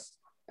 of course.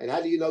 And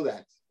how do you know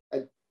that?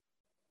 And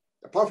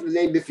apart from the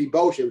name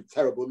Mephibosheth, a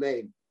terrible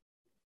name.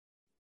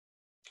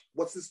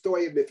 What's the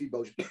story of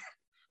Mephibosheth?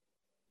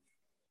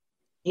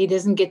 He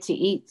doesn't get to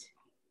eat.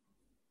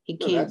 He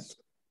can't.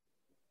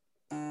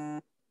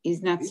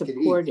 He's not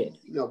supported.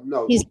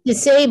 No. He's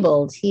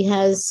disabled. He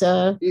has.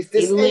 He's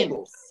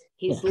disabled.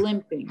 He's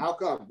limping. How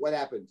come? What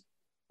happened?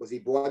 Was he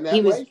born that way?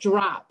 He was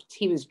dropped.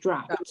 He was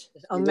dropped.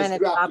 When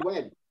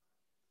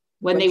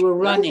they were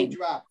running.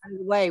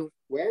 Away.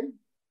 When?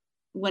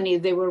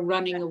 They were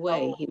running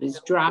away. He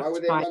was dropped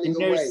by the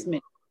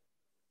nursemaid.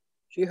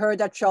 She heard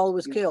that Shaul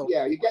was killed.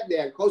 Yeah, you get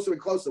there closer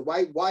and closer.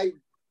 Why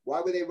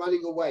were they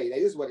running away? That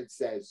is what it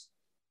says.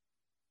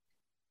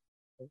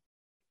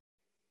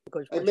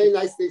 I have many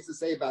nice things to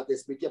say about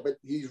this, but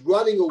he's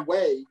running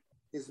away.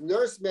 His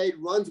nursemaid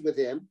runs with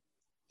him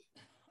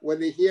when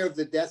they hear of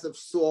the death of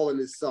Saul and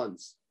his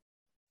sons.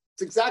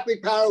 It's exactly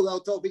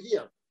parallel to over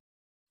here.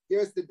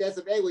 Here's the death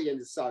of Eli and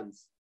his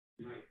sons.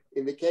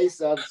 In the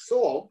case of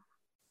Saul,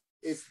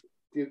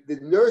 the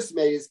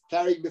nursemaid is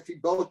carrying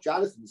Mephibosheth,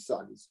 Jonathan's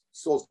son,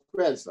 Saul's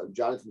grandson,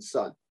 Jonathan's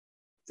son.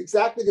 It's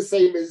exactly the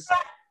same as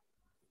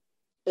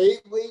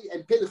Eli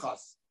and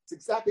Pinchas. It's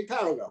exactly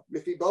parallel.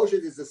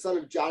 Mephibosheth is the son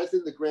of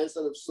Jonathan, the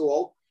grandson of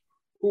Saul,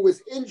 who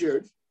was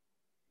injured.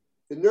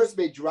 The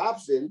nursemaid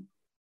drops in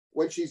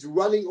when she's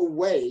running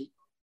away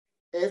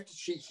after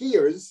she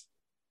hears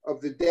of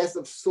the death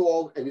of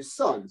Saul and his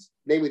sons,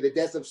 namely the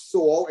death of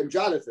Saul and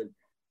Jonathan,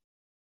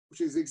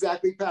 which is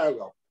exactly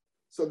parallel.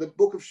 So the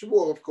book of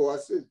Shmuel, of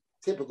course, is a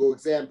typical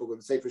example of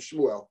the Sefer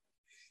Shmuel.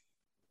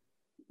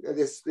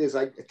 There's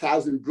like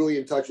 1,000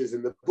 brilliant touches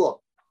in the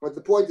book. But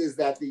the point is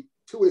that the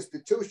two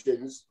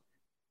institutions,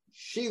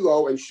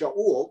 Shiloh and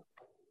Shaul,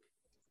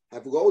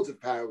 have loads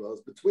of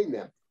parallels between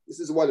them. This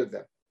is one of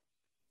them.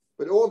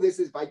 But all this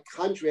is by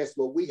contrast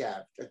what we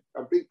have.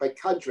 By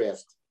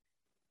contrast,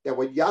 that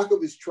what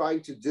Yaakov is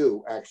trying to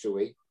do,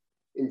 actually,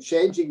 in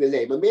changing the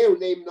name. A man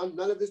named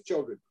none of his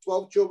children.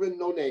 12 children,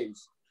 no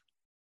names.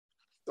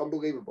 It's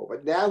unbelievable.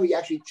 But now he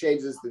actually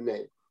changes the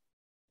name.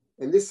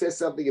 And this says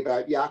something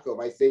about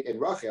Yaakov, I think,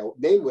 and Rachel,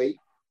 namely,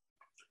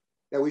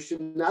 that we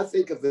should not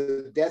think of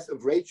the death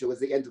of Rachel as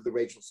the end of the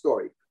Rachel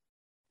story.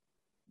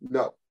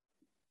 No.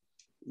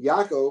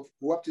 Yaakov,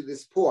 who up to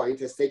this point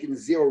has taken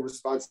zero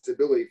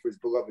responsibility for his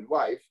beloved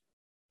wife,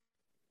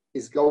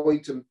 is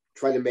going to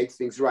try to make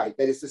things right.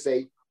 That is to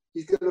say,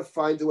 he's going to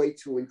find a way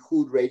to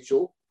include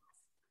Rachel.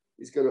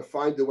 He's going to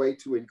find a way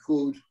to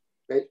include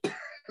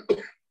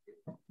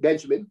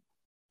Benjamin,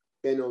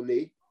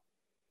 Ben-Oni.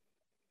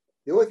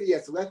 The only thing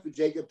that's left for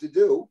Jacob to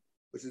do,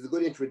 which is a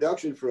good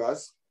introduction for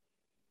us,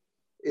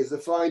 is to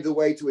find a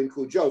way to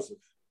include Joseph.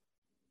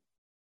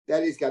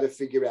 That he's got to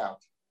figure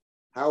out.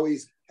 How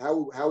he's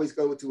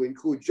going to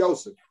include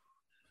Joseph,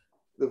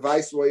 the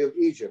viceroy of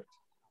Egypt,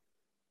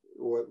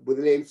 or with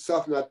the name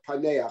Safnat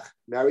Paneach,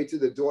 married to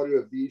the daughter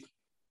of the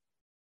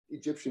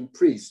Egyptian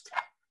priest,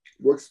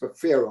 works for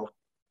Pharaoh,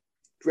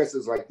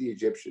 dresses like the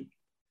Egyptian,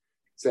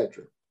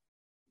 etc.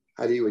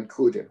 How do you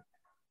include him?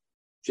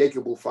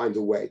 Jacob will find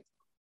a way.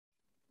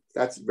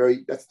 That's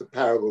the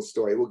parallel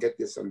story. We'll get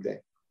there someday.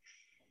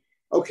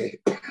 Okay.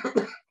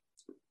 So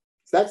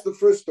that's the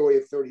first story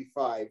of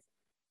 35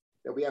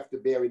 that we have to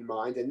bear in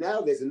mind. And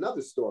now there's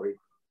another story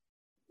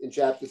in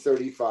chapter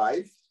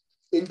 35,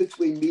 in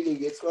between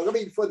meeting it. Well,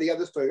 before the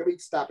other story, let me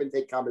stop and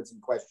take comments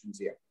and questions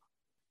here.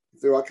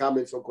 If there are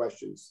comments or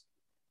questions.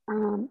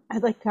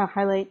 I'd like to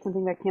highlight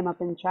something that came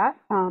up in chat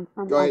from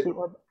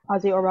Ozzy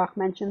Orbach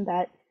mentioned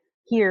that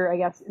here, I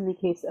guess, in the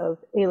case of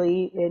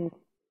Eli,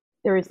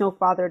 there is no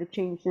father to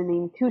change the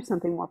name to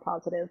something more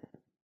positive.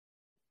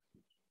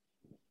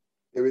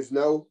 There is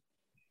no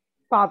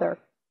father.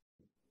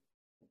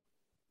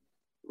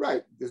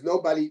 Right. There's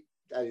nobody.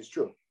 That is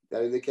true.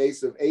 That in the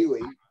case of Eli,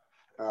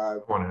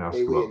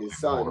 Eli and his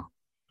son,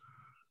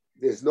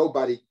 there's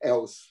nobody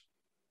else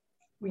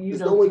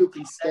There's no one who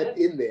can step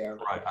in there.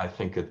 Right. I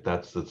think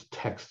that's the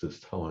text is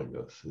telling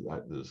us.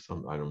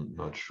 I'm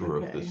not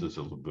sure if this is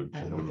a legitimate.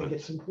 I don't think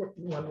it's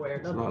important one way or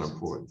another. It's not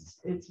important.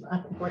 It's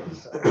not important.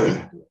 So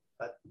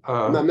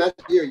I'm not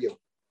hear you.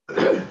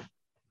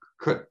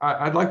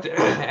 I'd like to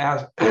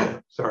ask,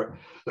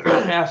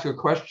 ask a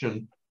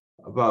question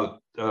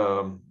about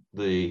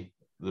the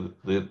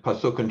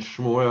pasuk in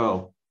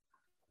Shmuel,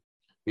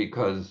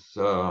 because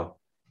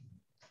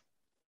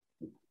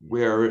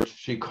where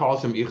she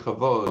calls him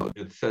Ichavod,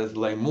 it says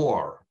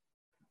Lemor,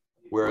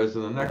 whereas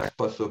in the next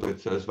pasuk it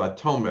says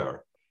Vatomer,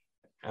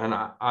 and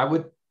I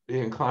would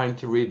be inclined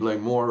to read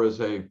Lemor as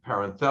a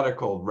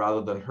parenthetical rather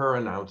than her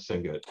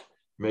announcing it.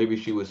 Maybe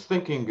she was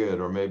thinking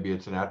it, or maybe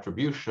it's an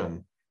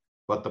attribution.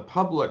 But the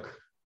public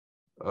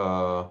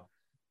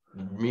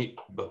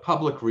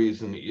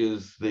reason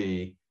is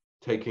the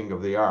taking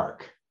of the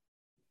ark.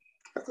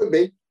 That could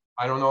be.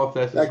 I don't know if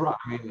that's right.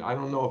 I mean, I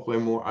don't know if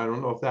Lemor. I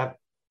don't know if that.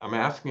 I'm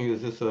asking you,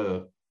 is this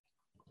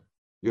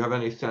you have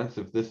any sense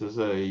if this is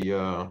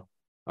a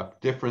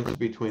difference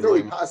between?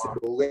 Very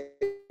possible.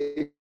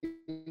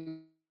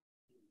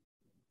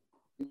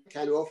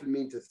 Can often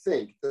mean to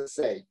think, to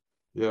say.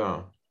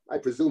 Yeah. I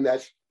presume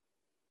that.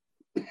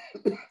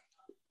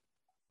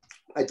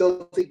 I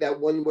don't think that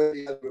one way or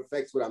the other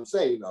affects what I'm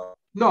saying, though.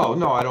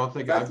 No, I don't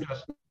think.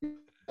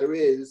 There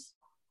is.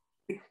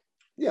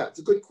 Yeah, it's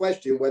a good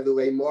question whether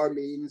Lemor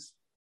means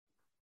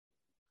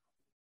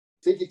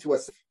thinking to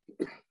us,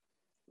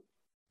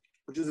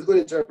 which is a good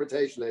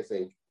interpretation, I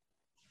think.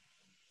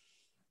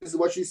 This is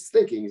what she's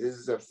thinking. This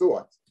is her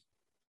thought.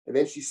 And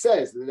then she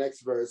says in the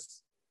next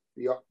verse,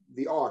 the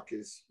ark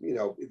is,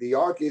 the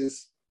ark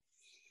is,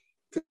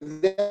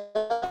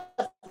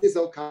 there's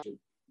no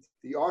conscience.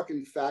 The ark,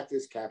 in fact,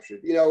 is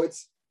captured.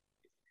 It's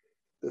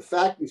the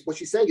fact, what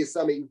she's saying is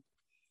something,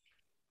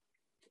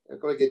 I'm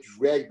going to get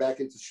dragged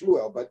back into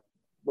Shmuel, but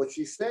what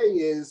she's saying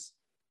is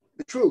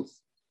the truth.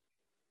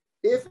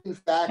 If, in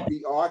fact,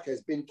 the ark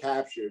has been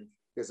captured,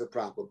 there's a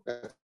problem.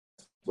 That's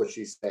what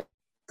she's saying.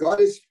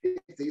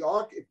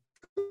 If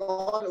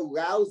God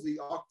allows the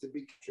ark to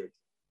be captured,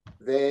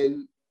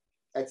 then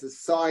that's a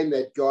sign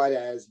that God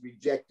has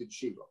rejected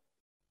Shiva.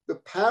 The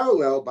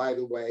parallel, by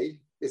the way,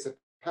 is a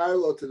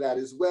parallel to that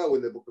as well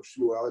in the book of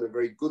Shmuel, and a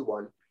very good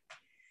one.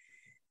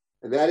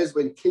 And that is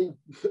when King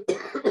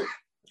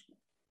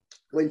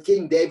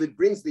David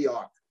brings the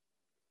ark,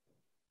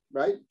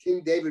 right?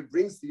 King David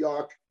brings the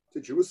ark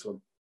to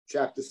Jerusalem,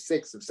 chapter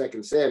 6 of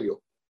 2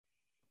 Samuel.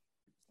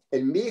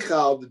 And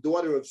Michal, the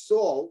daughter of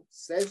Saul,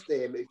 says to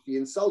him, if she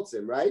insults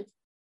him, right?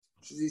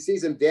 She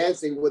sees him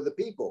dancing with the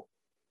people.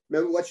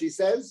 Remember what she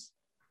says?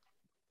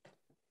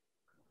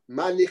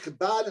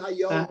 Manichbad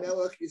hayom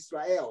melech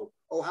Israel.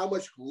 Oh, how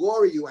much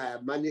glory you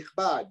have,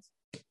 Manichbad.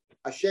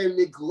 Hashem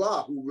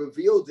Nigla, who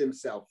revealed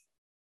himself,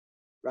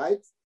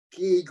 right?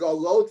 Ki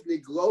galot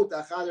niglot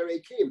achad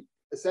harekim.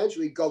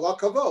 Essentially, galak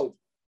kavod.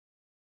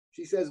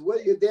 She says,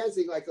 "What you're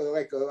dancing like a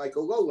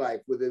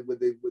lowlife with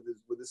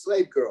the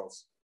slave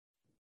girls?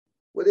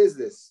 What is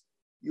this?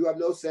 You have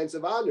no sense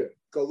of honor.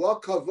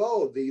 Galak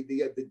kavod,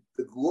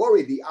 the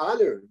glory, the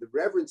honor, the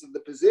reverence of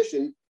the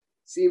position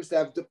seems to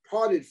have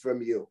departed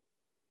from you."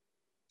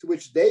 To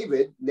which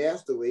David,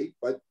 nastily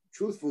but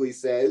truthfully,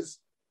 says,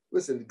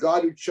 listen,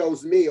 God who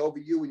chose me over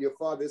you in your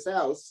father's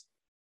house,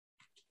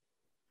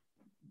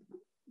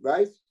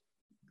 right?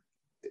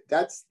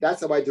 That's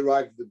how I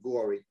derive the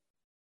glory.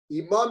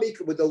 Imami,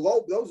 with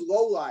those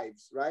low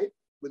lives, right?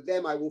 With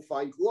them I will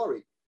find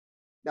glory.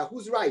 Now,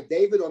 who's right,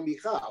 David or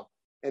Michal?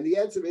 And the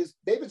answer is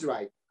David's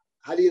right.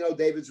 How do you know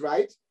David's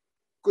right?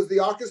 Because the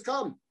ark has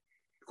come.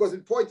 Because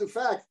in point of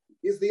fact,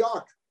 is the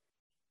ark.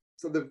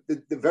 So the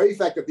very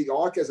fact that the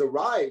ark has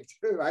arrived,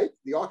 right?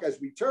 The ark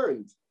has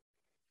returned,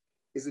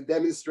 is a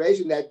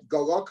demonstration that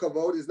Galak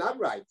Kavod is not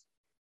right.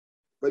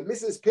 But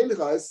Mrs.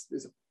 Pinchas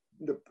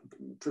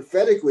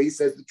prophetically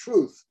says the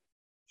truth.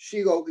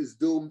 Shiloh is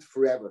doomed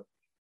forever.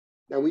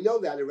 Now we know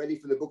that already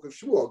from the book of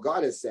Shmuel.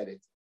 God has said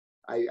it.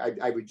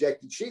 I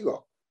rejected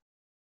Shiloh.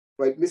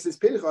 But Mrs.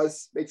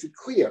 Pinchas makes it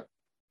clear.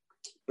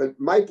 But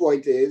my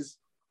point is,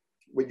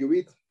 when you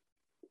read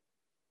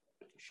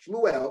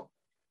Shmuel,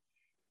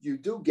 you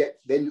do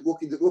get, then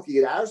looking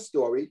at our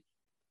story,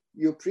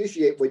 you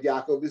appreciate what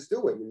Yaakov is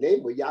doing. The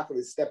name where Yaakov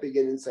is stepping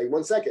in and saying,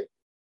 1 second,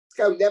 this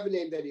guy never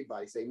named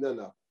anybody, saying,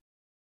 no,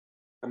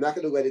 I'm not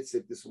going to let it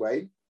sit this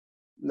way.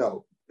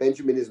 No,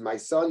 Benjamin is my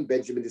son.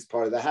 Benjamin is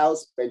part of the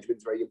house.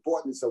 Benjamin's very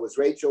important. So is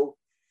Rachel.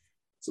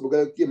 So we're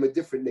going to give him a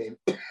different name.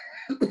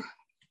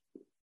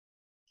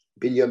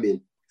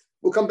 Binyamin.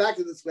 We'll come back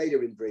to this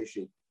later in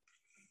Breshit.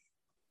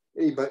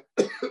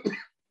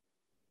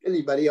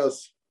 Anybody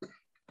else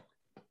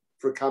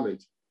for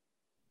comment?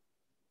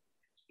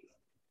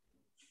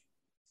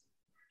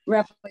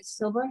 Rabbi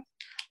Silber,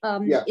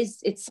 Yeah.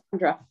 It's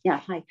Sandra. Yeah,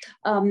 hi.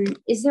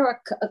 Is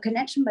there a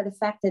connection by the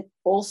fact that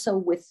also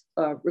with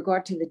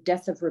regard to the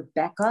death of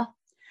Rebecca,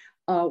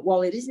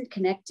 while it isn't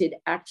connected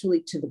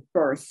actually to the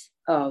birth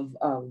of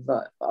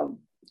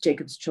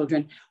Jacob's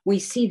children, we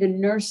see the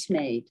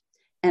nursemaid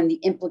and the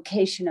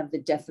implication of the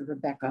death of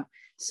Rebecca.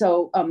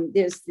 So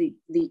there's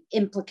the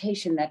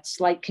implication, that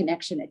slight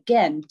connection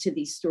again to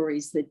these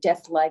stories, the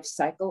death life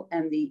cycle,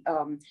 and the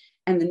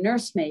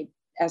nursemaid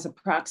as a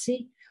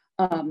proxy,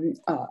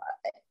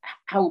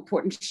 how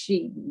important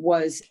she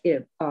was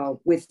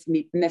with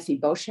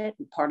Mephibosheth,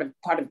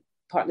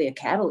 partly a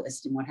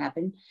catalyst in what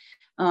happened.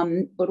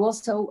 But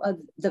also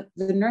the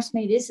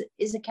nursemaid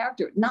is a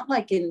character, not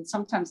like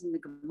sometimes in the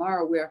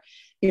Gemara where,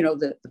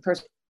 the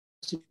person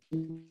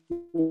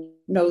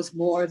knows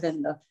more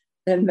than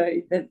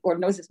or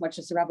knows as much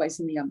as the rabbis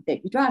in the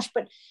Beit Midrash.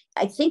 But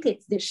I think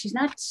that she's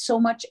not so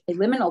much a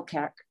liminal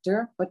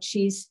character, but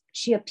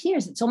she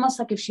appears. It's almost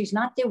like if she's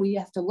not there, we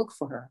have to look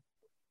for her.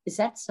 Is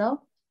that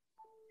so?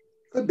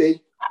 Could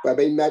be. But I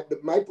mean,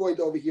 my point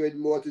over here had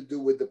more to do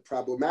with the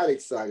problematic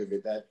side of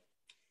it. That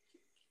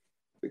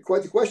the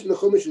question the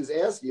Chumash is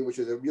asking, which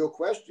is a real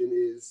question,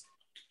 is: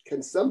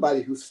 can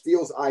somebody who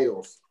steals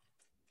idols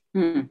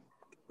and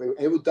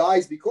who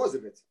dies because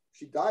of it?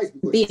 She dies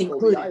because she stole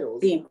the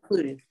idols. Be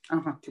included.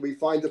 Uh-huh. Can we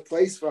find a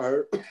place for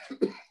her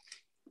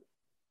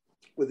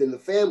within the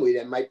family?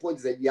 And my point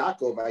is that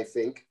Yaakov, I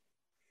think,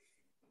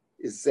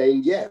 is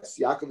saying yes.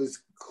 Yaakov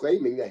is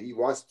claiming that he's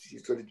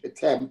going to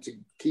attempt to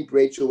keep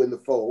Rachel in the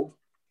fold.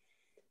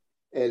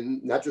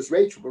 And not just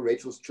Rachel, but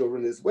Rachel's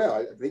children as well.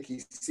 I think he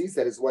sees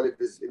that as one of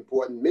his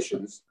important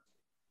missions.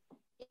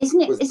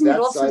 Isn't it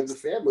also, side of the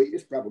family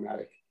is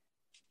problematic.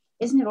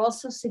 Isn't it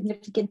also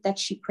significant that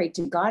she prayed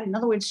to God? In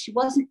other words, she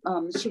wasn't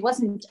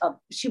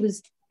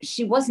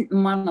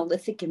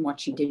monolithic in what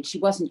she did. She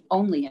wasn't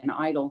only an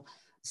idol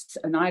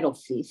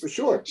thief. For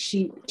sure.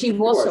 She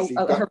also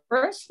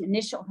first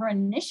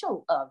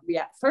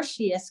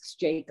she asks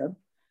Jacob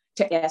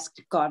to ask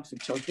God for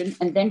children,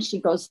 and then she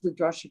goes to the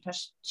Drisha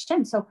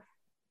Institute. So,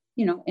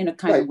 in a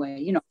kind of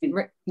way,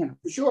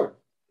 For sure,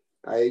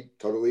 I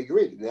totally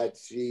agree. And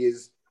that's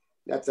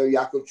how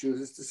Yaakov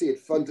chooses to see it.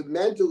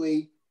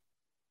 Fundamentally,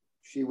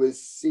 she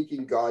was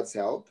seeking God's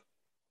help.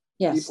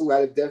 Yes. People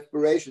out of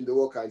desperation do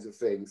all kinds of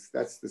things.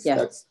 That's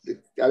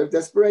out of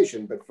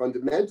desperation. But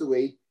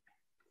fundamentally,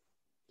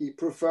 he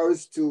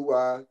prefers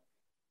to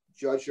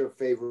judge her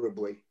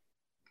favorably.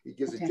 He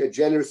gives a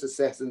generous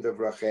assessment of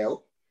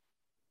Rachel.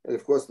 And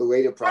of course, the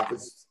later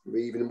prophets were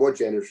even more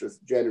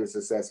generous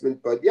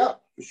assessment. But yeah,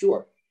 for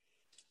sure.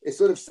 It's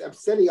sort of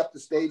setting up the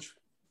stage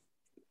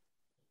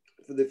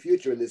for the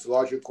future in this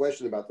larger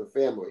question about the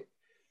family.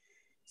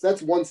 So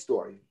that's one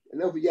story. And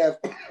then we have,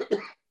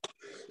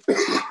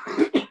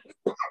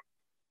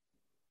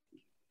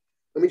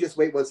 let me just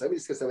wait one second. Let me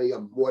just get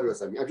some water or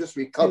something. I'm just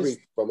recovering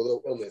from a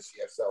little illness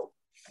here. So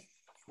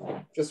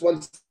just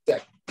one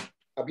sec.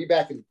 I'll be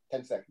back in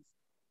 10 seconds.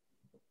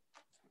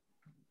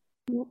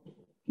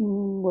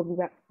 We'll be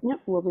back. Yep,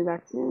 we'll be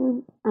back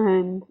soon.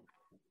 And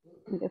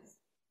I guess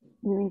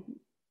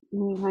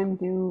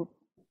meantime,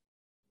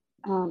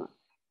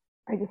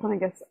 I just want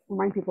to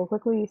remind people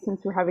quickly,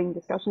 since we're having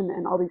discussion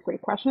and all these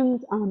great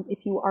questions,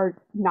 if you are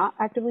not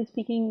actively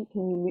speaking,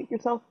 can you mute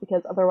yourself?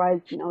 Because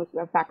otherwise, if you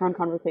have background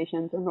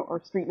conversations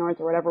or street noise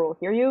or whatever, we'll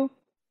hear you.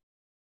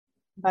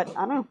 But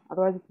I don't know.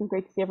 Otherwise, it's been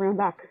great to see everyone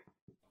back.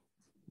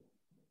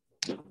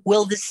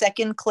 Will the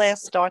second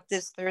class start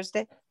this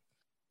Thursday?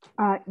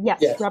 Yes.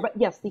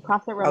 The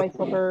class that Rabbi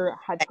Silber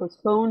had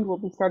postponed will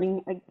be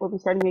starting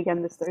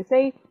again this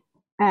Thursday.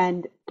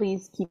 And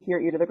please keep your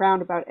ear to the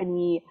ground about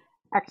any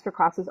extra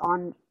classes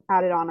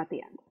added on at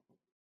the end.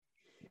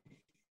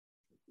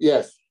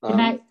 Yes. Can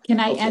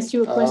I ask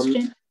you a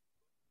question?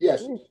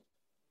 Yes.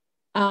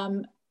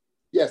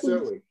 Yes,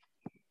 certainly.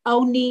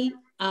 Oni,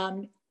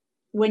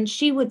 when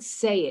she would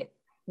say it,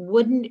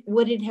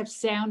 would it have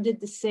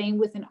sounded the same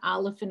with an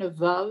aleph and a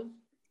vav?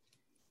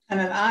 And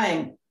an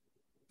ayin.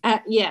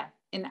 Yeah,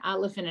 an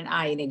aleph and an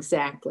ayin,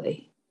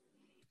 exactly.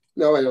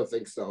 No, I don't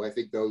think so. I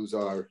think those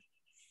are...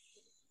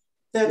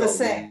 They're the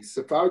same. The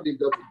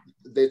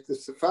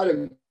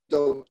Sephardim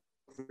don't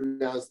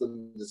pronounce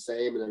them the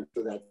same, and I'm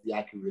sure that's the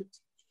accurate.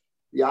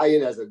 The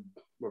ayin has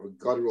more of a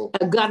guttural.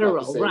 A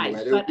guttural, right.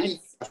 But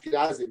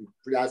Ashkenazim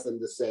pronounce them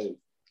the same.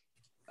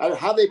 I don't know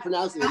how they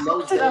pronounce it in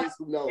those days.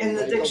 Who knows? In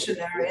the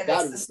dictionary,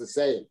 it's the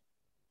same.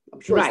 I'm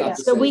sure right. It's not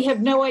the so same. We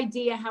have no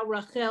idea how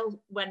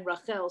when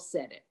Rachel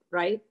said it,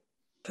 right?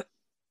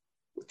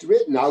 It's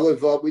written Aleph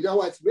Vav. We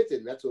know how it's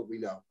written. That's what we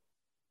know.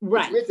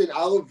 Right. It's written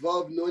Aleph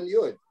Vav Nun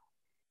Yud.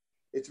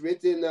 It's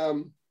written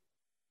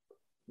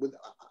with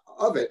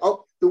oven.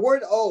 Oh, the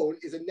word own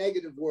is a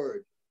negative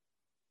word.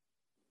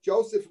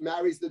 Joseph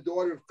marries the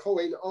daughter of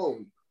Cohen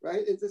On,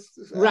 right?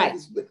 Right.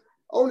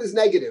 Own is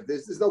negative.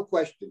 There's no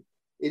question.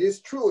 It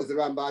is true, as the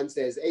Ramban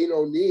says, Ein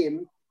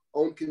Onim,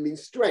 own can mean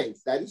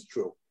strength. That is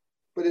true.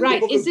 But in the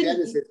book of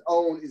Genesis,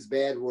 own is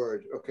bad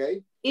word,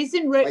 okay?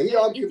 Isn't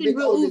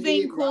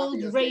Reuven called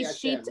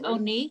Reshit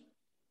Oni?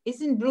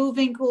 Isn't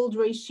Reuven called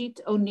Reshit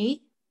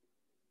Oni?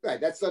 Right,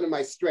 that's son of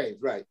my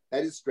strength, right.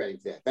 That is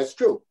strength there. That's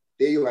true.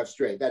 There you have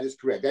strength. That is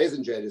correct. That is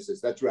in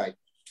Genesis. That's right.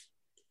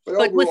 But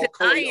overall, with an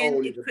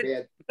ayin, it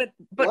could,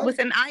 but with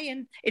an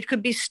ayin, it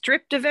could be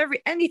stripped of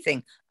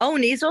anything.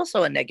 Oni is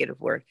also a negative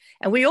word.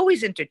 And we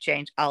always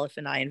interchange aleph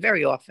and ayin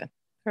very often.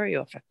 Very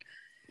often.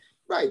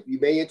 Right, you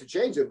may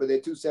interchange them, but they're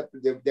two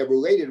separate, they're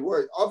related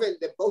words. Oven,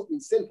 they both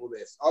mean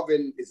sinfulness.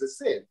 Oven is a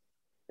sin,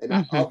 and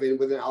oven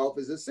with an aleph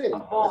is a sin.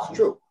 That's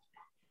true.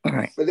 All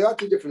right. But there are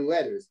two different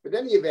letters. But in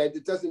any event,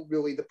 it doesn't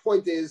really, the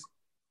point is,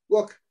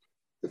 look,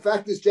 the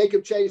fact is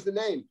Jacob changed the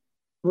name.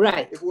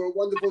 Right. If it were a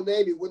wonderful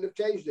name, he wouldn't have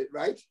changed it,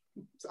 right?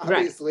 So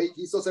obviously, right.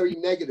 He saw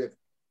something negative.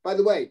 By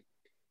the way,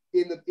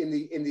 in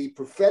the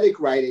prophetic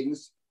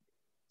writings,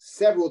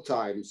 several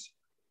times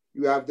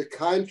you have the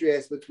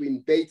contrast between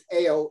Beit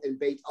El and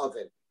Beit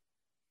Oven.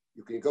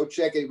 You can go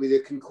check it with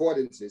your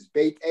concordances.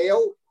 Beit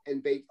El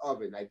and Beit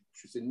Oven.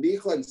 It's in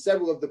Micha and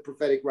several of the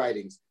prophetic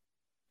writings.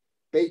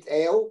 Beit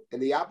El,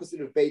 and the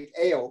opposite of Beit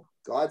El,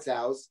 God's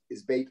house,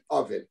 is Beit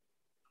Oven,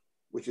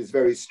 which is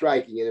very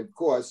striking. And of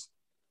course,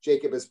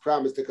 Jacob has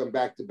promised to come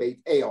back to Beit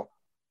El.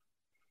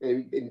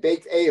 And in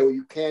Beit El,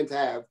 you can't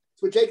have,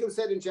 it's what Jacob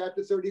said in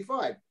chapter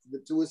 35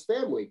 to his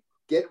family,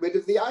 get rid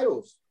of the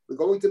idols. We're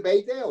going to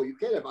Beit El. You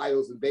can't have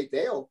idols in Beit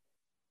El.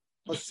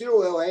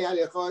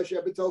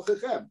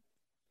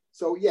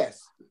 So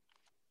yes,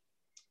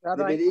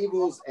 Rabbi, the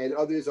medievals and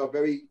others are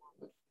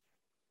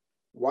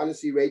want to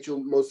see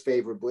Rachel most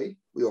favorably.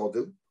 We all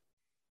do.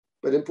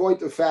 But in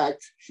point of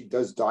fact, she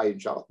does die in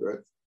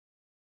childbirth.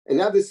 And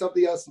now there's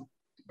something else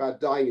about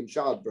dying in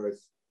childbirth,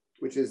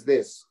 which is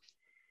this.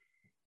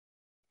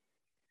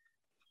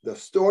 The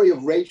story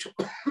of Rachel,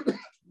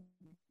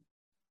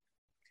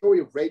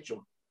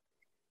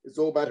 is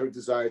all about her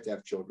desire to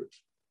have children.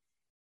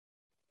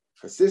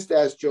 Her sister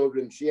has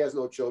children, she has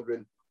no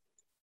children.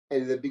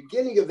 And in the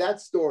beginning of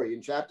that story,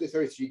 in chapter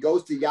 30, she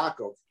goes to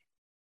Yaakov.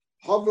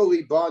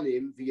 Havali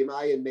banim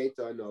v'yimayin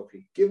meta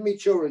anochi. Give me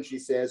children, she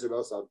says, or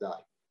else I'll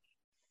die.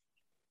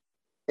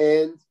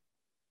 And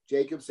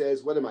Jacob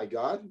says, what am I,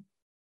 God?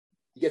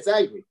 He gets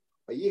angry.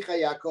 Vayicha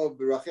Yaakov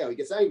b'Rachel. He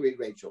gets angry at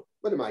Rachel.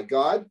 What am I,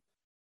 God,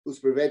 who's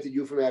prevented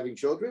you from having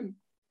children?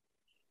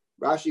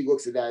 Rashi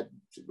looks at that.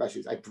 Rashi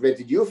says, I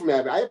prevented you from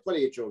having, I have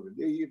plenty of children.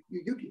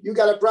 You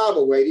got a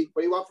problem, lady.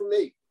 What do you want from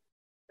me?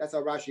 That's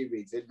how Rashi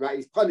reads it. Right?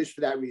 He's punished for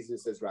that reason,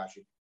 says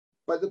Rashi.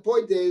 But the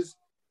point is,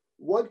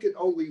 one can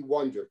only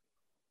wonder,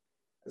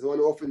 as one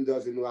often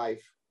does in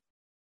life,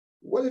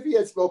 what if he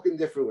had spoken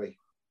differently?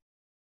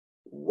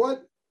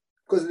 What?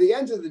 Because at the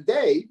end of the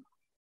day,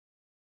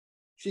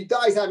 she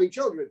dies having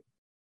children.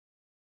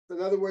 So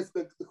in other words,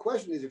 the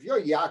question is, if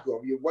you're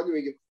Yaakov, you're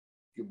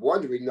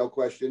wondering, no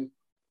question,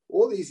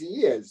 all these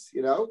years,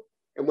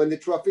 and when the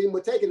Trophim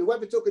were taken,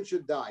 whoever took it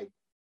should die.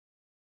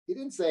 He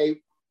didn't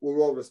say we're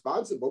all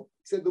responsible.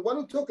 He said the one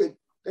who took it,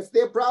 that's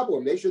their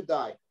problem. They should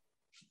die.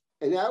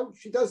 And now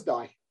she does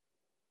die.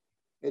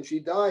 And she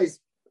dies,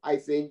 I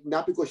think,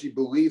 not because she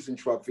believes in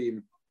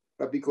Trophim,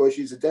 but because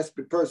she's a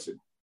desperate person.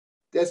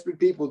 Desperate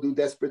people do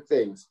desperate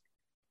things.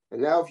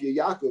 And now if you're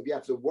Yaakov, you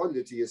have to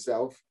wonder to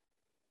yourself,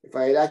 if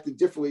I had acted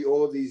differently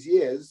all of these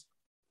years,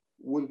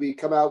 would we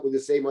come out with the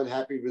same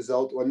unhappy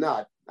result or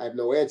not? I have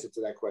no answer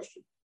to that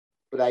question.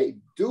 But I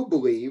do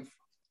believe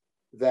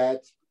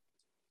that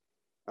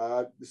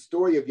the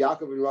story of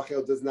Yaakov and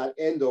Rachel does not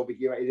end over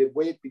here in the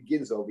way it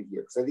begins over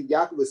here. Because I think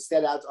Yaakov is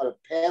set out on a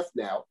path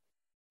now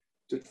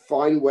to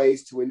find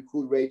ways to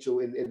include Rachel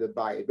in the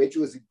Bayit.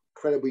 Rachel is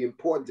incredibly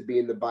important to be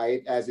in the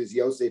Bayit, as is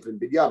Yosef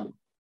and Binyamin.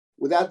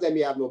 Without them,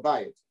 you have no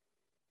Bayit.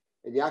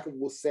 And Yaakov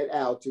will set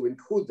out to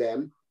include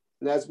them.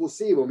 And as we'll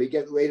see when we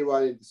get later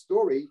on in the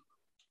story,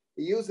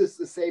 he uses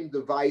the same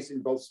device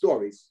in both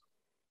stories.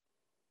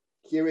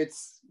 Here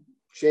it's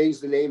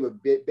changed the name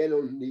of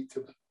Ben-Oni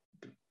to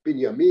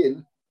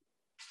Binyamin.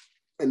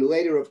 And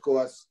later, of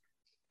course,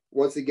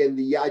 once again,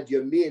 the Yad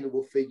Yamin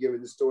will figure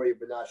in the story of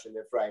Menashe and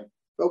Ephraim.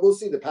 But we'll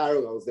see the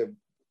parallels. And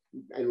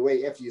the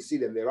way after you see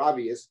them, they're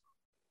obvious.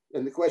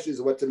 And the question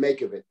is what to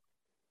make of it.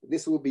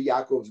 This will be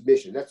Yaakov's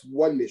mission. That's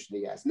one mission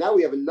he has. Now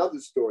we have another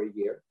story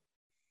here.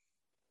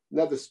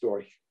 Another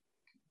story.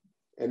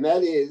 And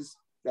that is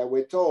that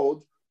we're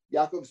told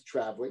Yaakov's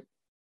traveling.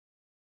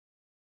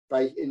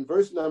 In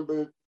verse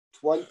number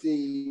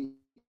 22,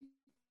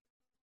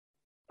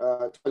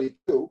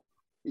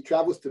 he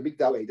travels to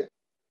Migdal Eder.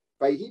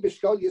 Vayhi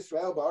b'shkol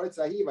Yisrael ba'aretz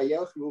hahi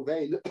vayelch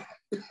Ruvain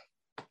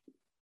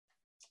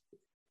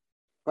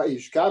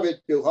vayishkavet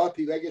bilha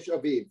pilegesh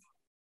aviv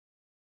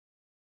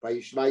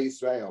vayishma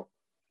Yisrael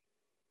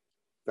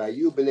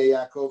vayu b'nei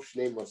Yaakov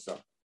shnei Mosa.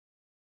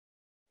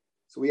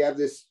 So we have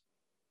this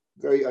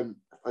very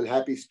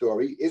unhappy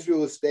story.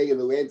 Israel is staying in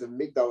the land of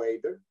Migdal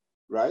Eder,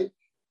 right?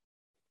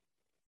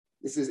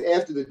 This is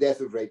after the death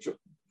of Rachel.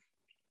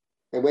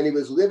 And when he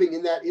was living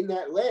in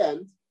that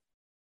land,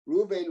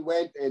 Reuven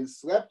went and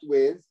slept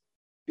with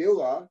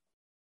Bilhah,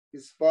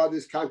 his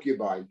father's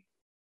concubine.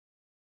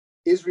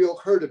 Israel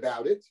heard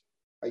about it.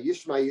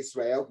 Yishma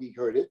Yisrael, he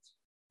heard it.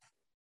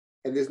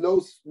 And there's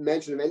no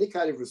mention of any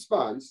kind of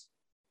response.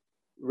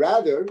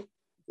 Rather,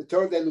 the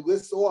Torah then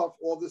lists off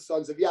all the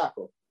sons of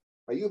Yaakov.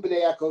 Vayu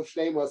b'nei Yaakov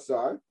shnei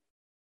masar,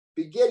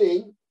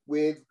 beginning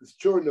with the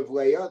children of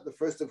Leah, the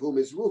first of whom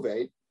is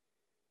Reuven.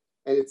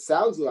 And it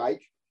sounds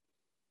like,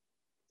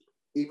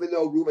 even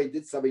though Reuven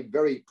did something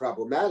very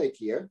problematic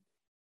here,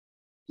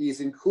 he is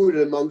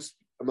included amongst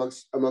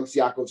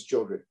Yaakov's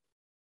children.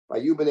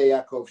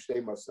 Yaakov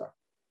Shnei Masar.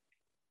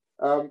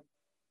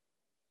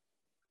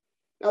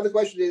 Now the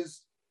question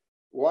is,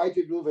 why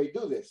did Reuven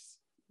do this?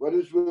 What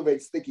is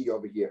Reuven's thinking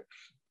over here,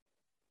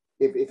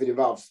 if it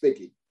involves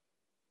thinking?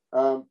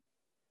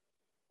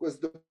 Was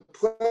the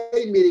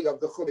plain meaning of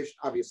the Chumash,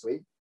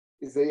 obviously,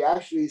 is that he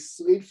actually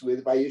sleeps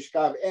with, by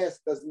Yishkav Es,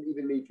 doesn't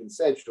even mean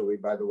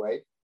consensually, by the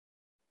way.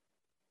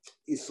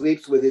 He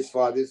sleeps with his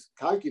father's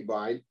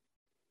concubine.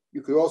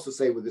 You could also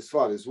say with his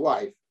father's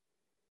wife,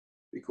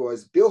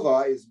 because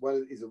Bilhah is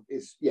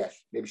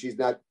yes, maybe she's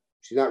not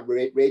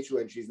Rachel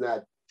and she's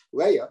not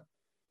Leah,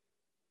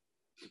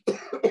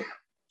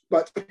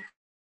 but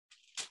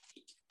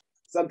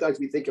sometimes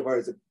we think of her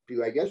as a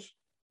Pilegesh,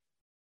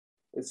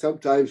 and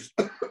sometimes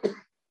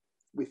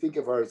we think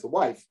of her as a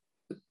wife.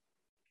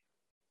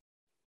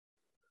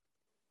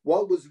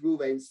 What was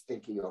Reuven's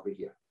thinking over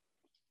here?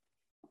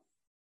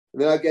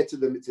 And then I'll get to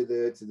the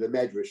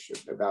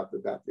Medrash about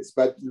this.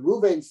 But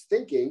Reuven's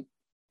thinking,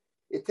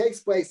 it takes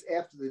place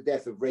after the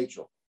death of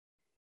Rachel.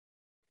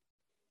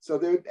 So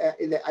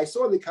I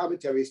saw in the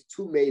commentaries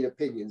two main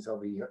opinions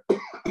over here.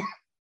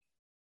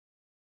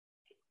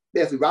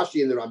 There's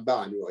Rashi and the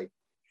Ramban, really.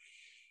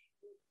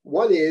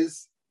 One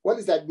is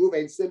that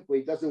Reuven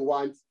simply doesn't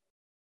want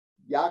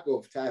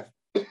Yaakov to have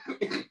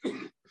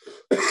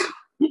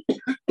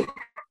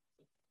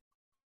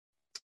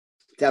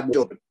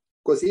children,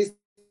 because he's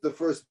the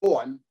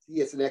firstborn. He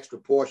gets an extra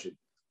portion.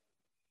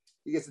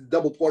 He gets a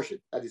double portion.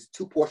 That is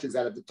 2 portions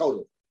out of the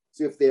total.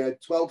 So if there are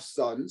 12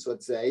 sons,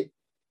 let's say,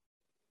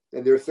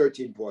 then there are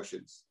 13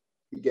 portions.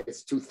 He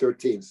gets 2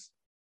 13ths.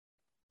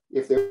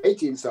 If there are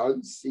 18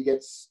 sons, he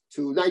gets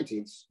 2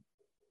 19ths.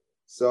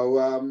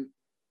 So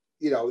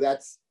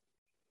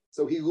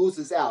so he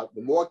loses out.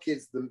 The more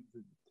kids,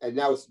 and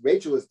now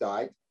Rachel has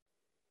died.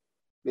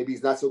 Maybe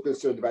he's not so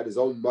concerned about his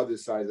own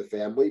mother's side of the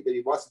family, but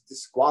he wants to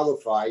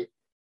disqualify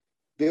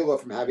Bilhah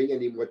from having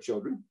any more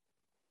children.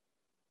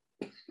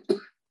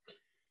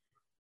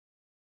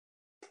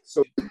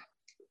 So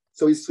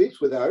he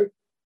sleeps with her,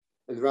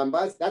 and the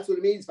Rambam, that's what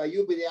it means by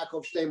Yubin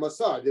Yaakov Shnei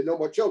Masar. There are no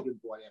more children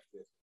born after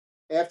this.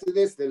 After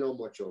this, there are no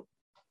more children.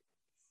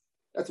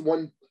 That's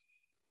one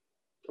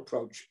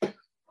approach.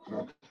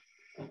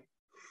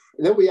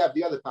 And then we have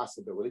the other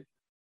possibility,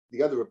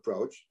 the other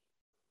approach,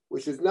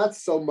 which is not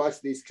so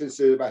much that he's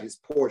concerned about his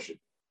portion,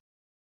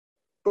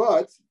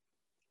 but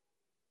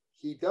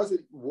he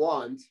doesn't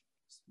want,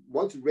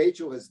 once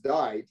Rachel has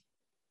died,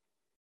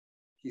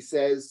 he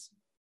says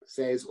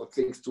or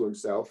thinks to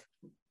himself,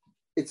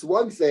 it's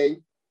one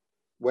thing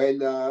when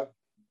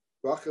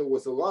Rachel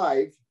was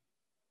alive,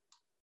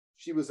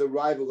 she was a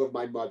rival of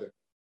my mother.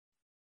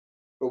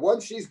 But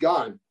once she's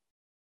gone,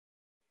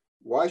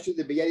 why should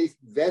there be any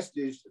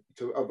vestige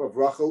of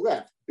Rachel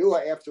left?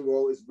 Bilhah, after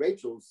all, is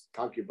Rachel's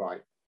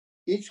concubine.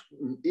 Each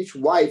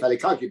wife had a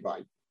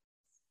concubine.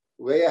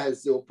 Leah had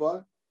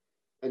Zilpah,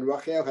 and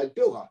Rachel had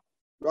Bilhah.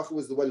 Rachel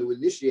was the one who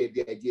initiated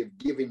the idea of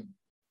giving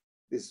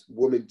this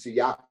woman to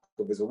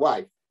Yaakov as a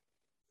wife.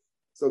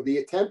 So the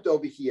attempt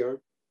over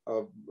here,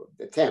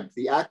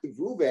 the act of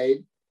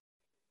Reuven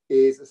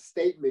is a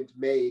statement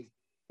made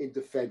in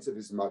defense of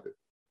his mother.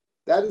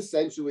 That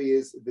essentially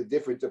is the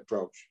different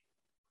approach.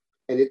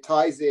 And it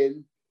ties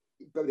in,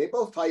 but they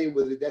both tie in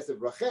with the death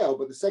of Rachel,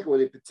 but the second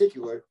one in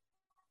particular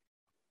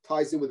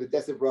ties in with the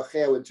death of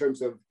Rachel in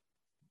terms of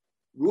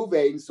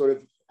Reuven sort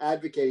of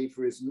advocating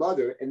for his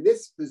mother. And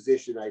this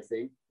position, I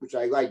think, which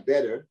I like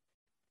better,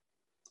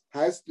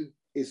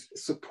 is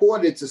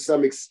supported to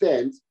some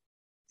extent.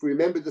 If we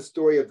remember the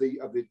story of the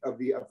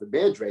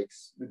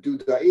mandrakes, the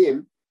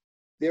Dudaim,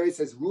 there it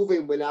says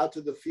Reuven went out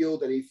to the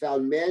field and he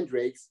found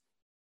mandrakes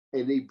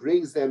and he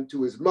brings them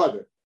to his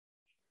mother.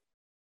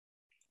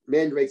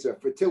 Mandrakes are a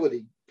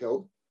fertility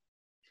pill.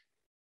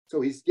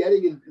 So he's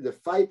getting in the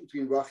fight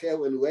between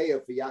Rachel and Leah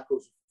for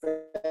Yaakov's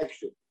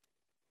affection.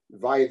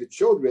 Via the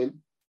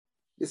children,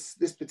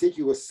 this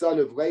particular son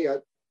of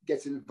Leah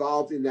gets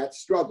involved in that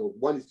struggle.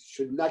 One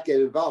should not get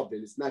involved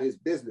in. It's not his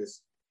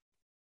business.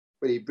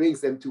 But he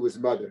brings them to his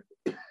mother.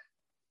 In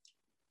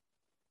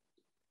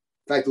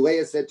fact,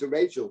 Leah said to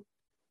Rachel,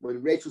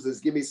 when Rachel says,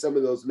 give me some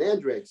of those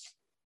mandrakes,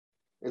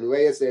 and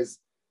Leah says,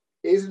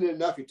 isn't it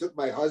enough you took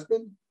my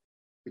husband?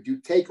 But you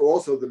take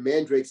also the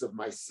mandrakes of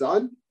my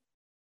son?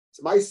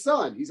 It's my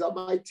son. He's on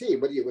my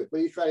team. What are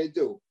you trying to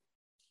do?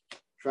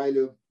 Trying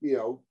to,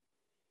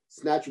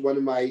 snatch one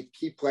of my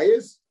key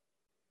players?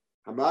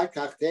 He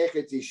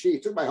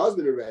took my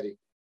husband already.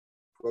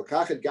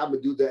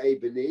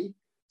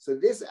 So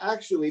this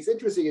actually, it's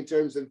interesting in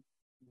terms of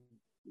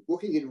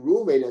looking at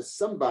Reuven as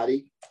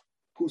somebody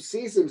who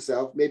sees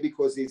himself, maybe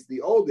because he's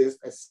the oldest,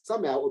 as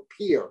somehow a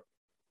peer,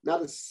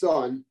 not a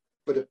son,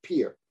 but a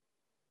peer.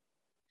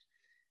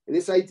 And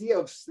this idea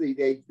of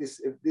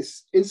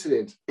this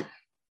incident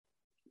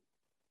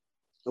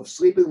of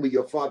sleeping with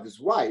your father's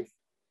wife,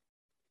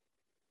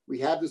 we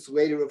have this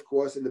later, of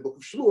course, in the book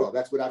of Shmuel.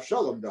 That's what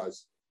Avshalom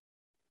does.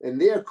 And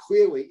there,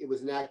 clearly, it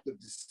was an act of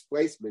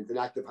displacement, an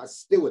act of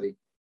hostility.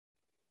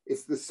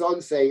 It's the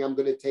son saying, I'm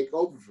going to take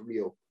over from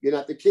you. You're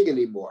not the king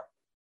anymore.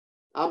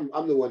 I'm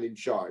the one in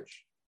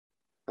charge.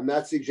 I'm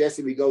not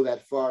suggesting we go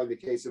that far in the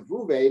case of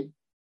Ruvain,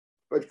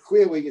 but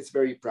clearly it's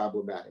very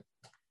problematic.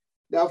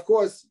 Now, of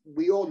course,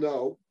 we all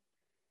know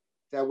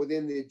that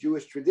within the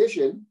Jewish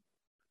tradition,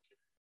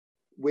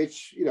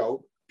 which,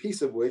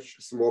 piece of which,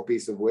 a small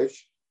piece of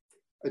which,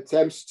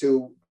 attempts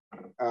to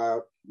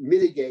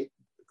mitigate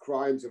the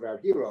crimes of our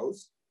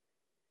heroes,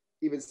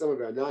 even some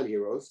of our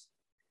non-heroes.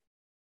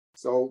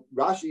 So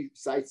Rashi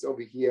cites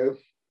over here,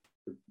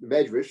 the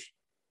Medrash,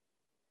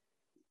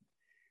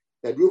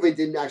 that Reuven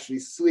didn't actually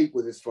sleep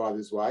with his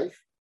father's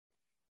wife,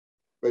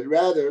 but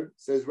rather,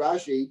 says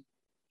Rashi,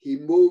 he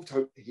moved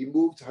her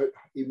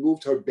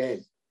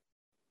bed.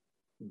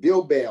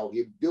 Bilbel,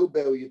 he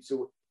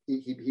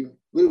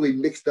literally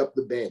mixed up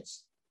the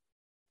beds.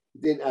 He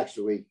didn't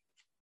actually.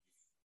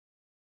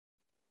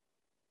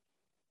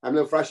 I don't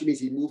know if Rashi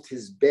means he moved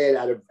his bed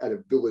out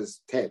of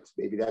Bilhah's tent.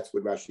 Maybe that's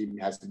what Rashi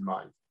has in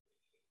mind.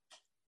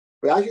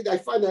 But I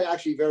find that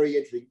actually very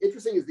interesting.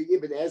 Interesting is the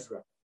Ibn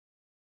Ezra.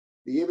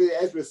 The Ibn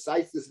Ezra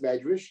cites this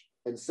Medrash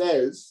and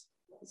says,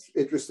 it's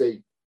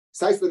interesting,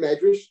 cites the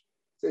Medrash,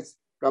 says,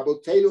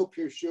 Rabotenu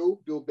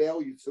Pirshu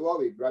Bilbel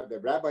Yitzuali. The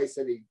rabbi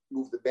said he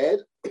moved the bed.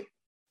 And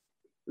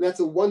that's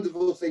a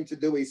wonderful thing to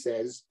do, he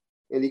says.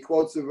 And he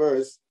quotes a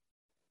verse,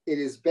 it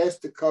is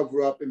best to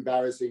cover up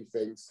embarrassing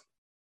things.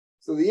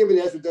 So the Ibn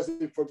Ezra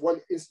doesn't for one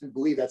instant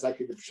believe that's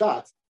actually the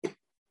pshat,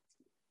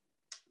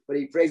 but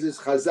he praises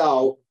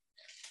Chazal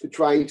for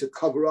trying to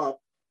cover up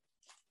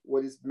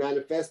what is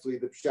manifestly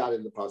the pshat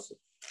in the pasuk.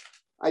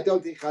 I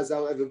don't think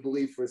Chazal ever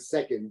believed for a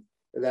second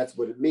that that's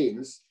what it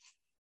means,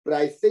 but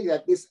I think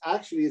that this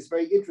actually is a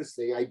very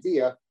interesting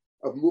idea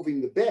of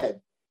moving the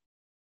bed.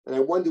 And I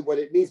wonder what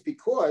it means,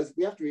 because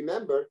we have to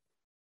remember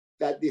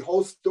that the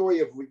whole story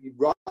of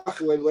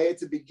Rachel and Leah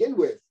to begin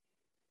with,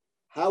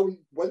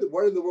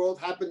 what in the world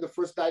happened the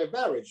first night of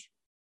marriage,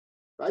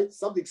 right?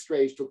 Something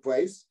strange took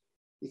place.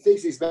 He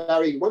thinks he's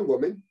marrying one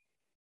woman,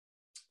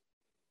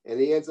 and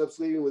he ends up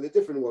sleeping with a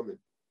different woman.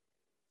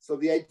 So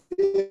the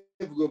idea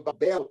of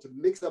Lubabel, to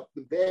mix up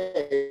the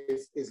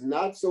beds, is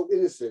not so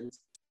innocent,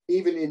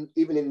 even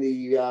in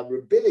the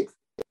rabbinic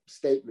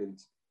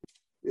statement.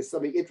 There's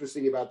something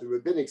interesting about the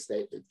rabbinic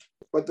statement.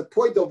 But the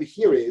point over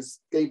here is,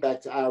 getting back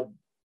to our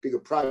bigger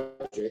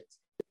project,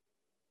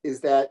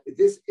 is that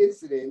this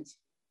incident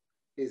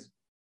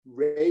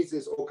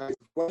raises all kinds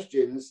of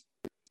questions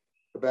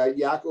about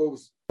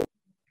Yaakov's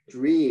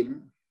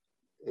dream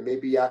and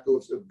maybe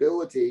Yaakov's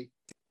ability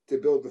to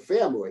build the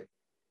family.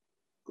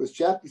 Because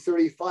chapter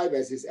 35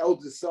 has his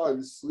eldest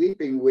son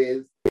sleeping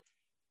with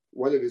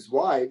one of his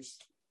wives,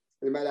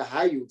 no matter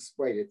how you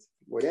explain it,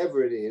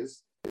 whatever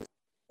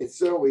it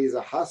certainly is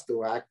a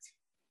hostile act.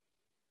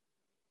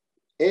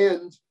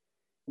 And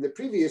in the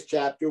previous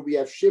chapter, we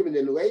have Shimon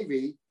and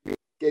Levi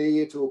getting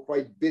into a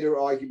quite bitter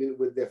argument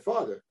with their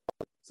father.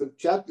 So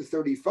chapter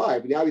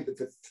 35, now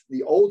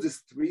the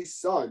oldest three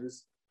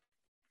sons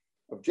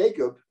of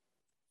Jacob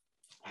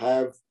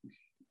have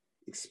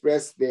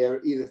expressed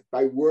their, either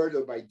by word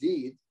or by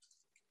deed,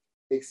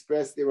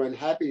 expressed their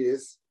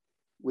unhappiness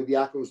with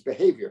Yaakov's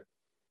behavior.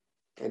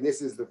 And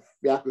this is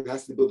Yaakov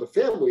has to build a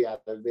family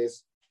out of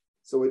this.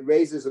 So it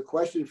raises a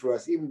question for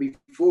us, even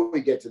before we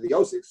get to the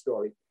Yosef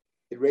story.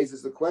 It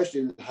raises the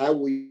question, how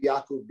will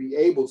Yaakov be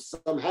able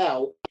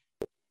somehow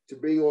to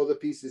bring all the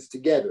pieces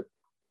together?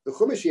 The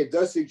Chumash here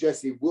does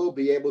suggest he will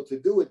be able to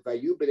do it by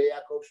Vayu b'nei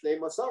Yaakov shnei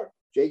masar.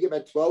 Jacob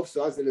had 12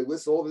 sons, and it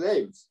lists all the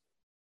names.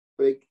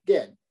 But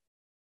again,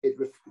 it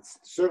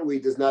certainly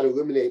does not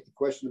eliminate the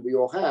question we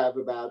all have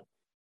about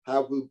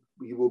how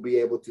we will be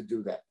able to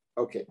do that.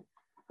 Okay.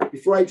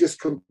 Before I just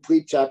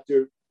complete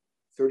chapter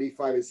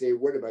 35 and say a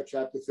word about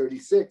chapter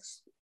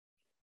 36,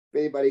 if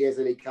anybody has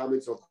any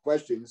comments or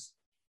questions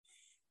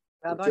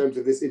Rabbi, in terms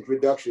of this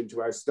introduction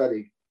to our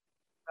study.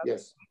 Rabbi,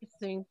 Yes. do you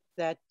think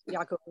that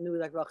Yaakov knew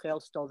that Rachel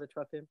stole the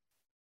trophy?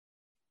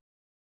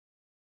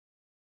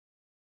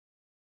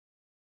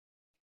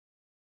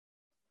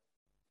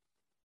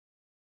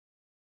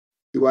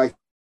 Do I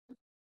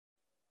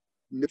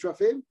know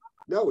Trafim?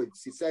 No, it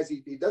says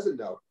he doesn't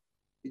know.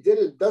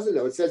 Doesn't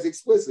know. It says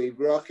explicitly,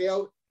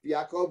 Rachel,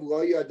 Yaakov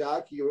lo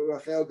yadak,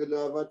 Rachel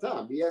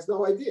ganav. He has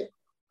no idea.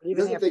 He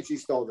doesn't think she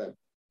stole them.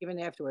 Even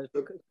afterwards,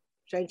 because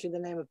changing the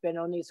name of Ben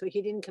Oni, so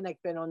he didn't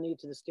connect Ben Oni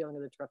to the stealing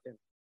of the trophy.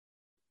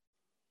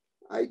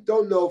 I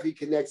don't know if he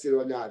connects it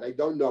or not. I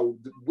don't know.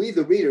 We,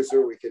 the readers,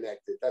 certainly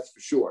connected. That's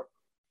for sure.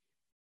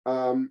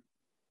 I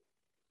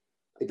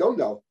don't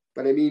know,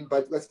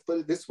 but let's put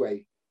it this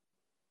way: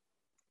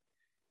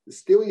 the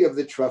stealing of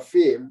the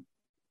Trafim.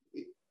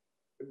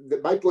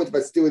 My point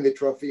about stealing the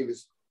Trafim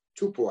is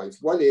 2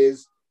 points. One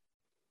is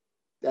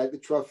that the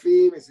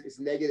Trafim is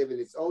negative in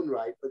its own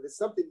right, but there's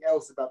something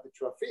else about the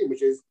Trafim,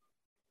 which is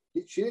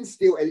she didn't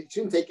steal any.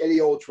 She didn't take any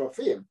old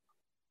Trafim.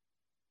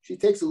 She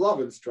takes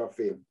Lavan's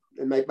Trafim.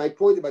 And my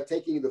point about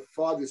taking the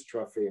father's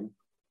Trafim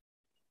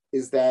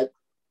is that,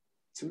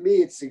 to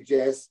me, it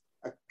suggests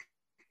a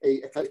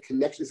kind of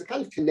connection. It's a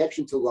kind of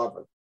connection to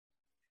Lavan.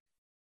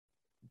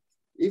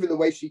 Even the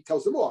way she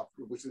tells him off,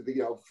 which is,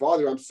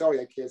 Father, I'm sorry,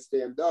 I can't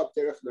stand up.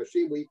 There's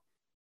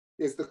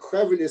the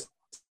cleverness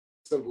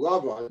of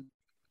Lavan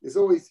There's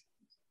always,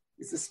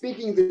 it's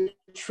speaking the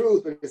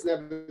truth, but it's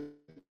never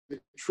the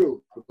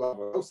truth.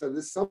 So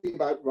there's something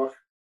about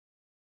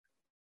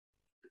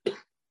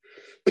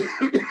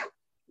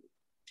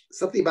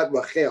something about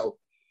Rachel.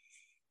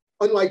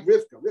 Unlike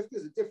Rivka, Rivka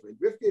is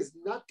different. Rivka is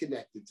not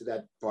connected to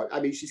that part.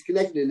 I mean, she's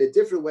connected in a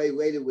different way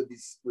later with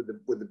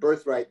the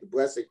birthright, the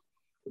blessing,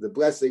 but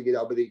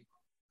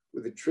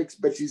with the tricks.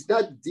 But she's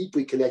not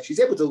deeply connected.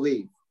 She's able to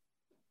leave,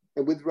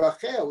 and with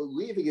Rachel,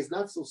 leaving is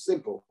not so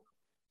simple.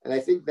 And I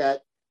think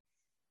that.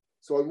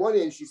 So on one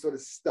hand, she's sort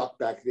of stuck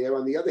back there.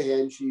 On the other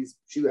hand, she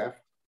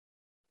left.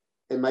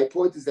 And my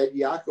point is that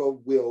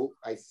Yaakov will,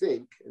 I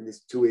think, and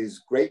this to his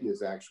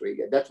greatness actually,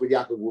 that's what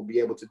Yaakov will be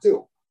able to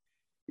do.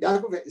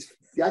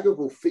 Yaakov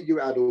will figure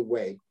out a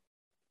way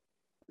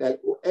that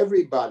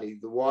everybody,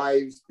 the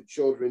wives, the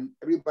children,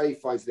 everybody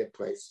finds their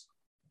place.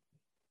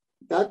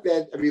 Not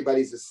that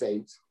everybody's a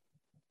saint,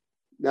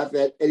 not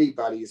that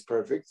anybody is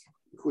perfect,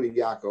 including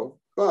Yaakov,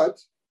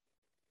 but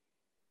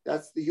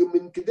that's the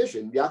human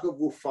condition. Yaakov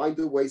will find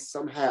a way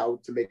somehow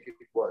to make it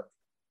work.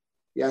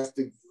 He has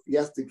to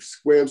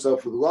square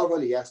himself with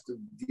Lavan. He has to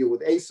deal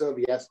with Esav.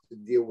 He has to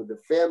deal with the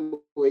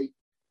family,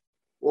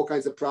 all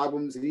kinds of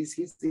problems. And he's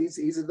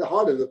at the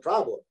heart of the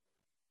problem.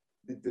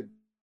 The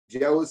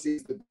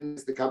jealousies,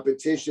 the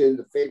competition,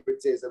 the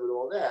favoritism, and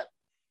all that.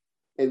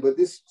 And what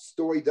this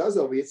story does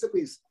over here, it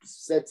simply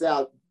sets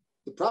out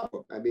the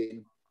problem. I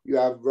mean, you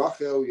have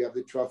Rachel, you have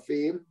the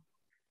Trophim,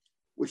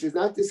 which is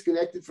not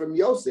disconnected from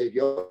Yosef.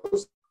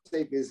 Yosef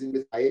is in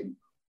Mitzrayim.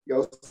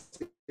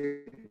 Yosef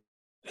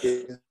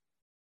is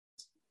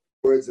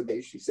words of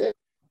she said,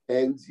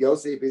 and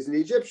Yosef is an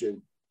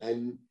Egyptian.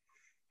 And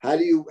how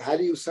do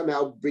you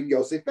somehow bring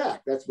Yosef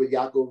back? That's what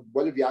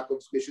one of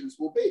Yaakov's missions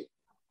will be.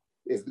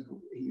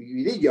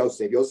 You need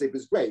Yosef. Yosef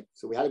is great.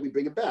 So how do we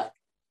bring him back?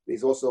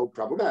 He's also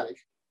problematic.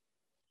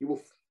 He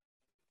will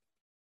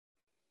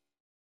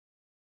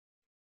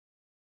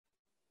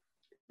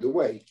the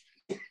way,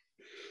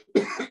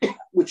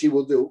 which he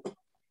will do.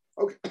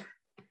 Okay.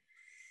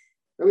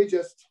 Let me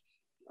just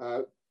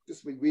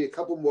read a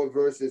couple more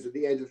verses at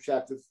the end of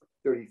chapter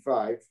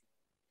 35.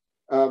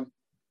 So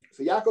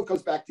Yaakov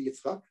comes back to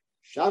Yitzchak.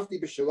 Shavti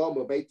b'shalom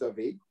b'beit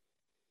Avi,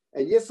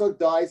 and Yitzchak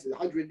dies at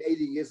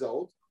 180 years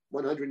old.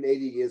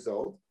 180 years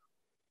old.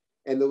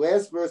 And the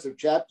last verse of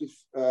chapter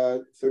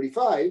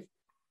 35,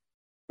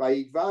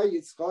 Vayigva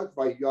Yitzchak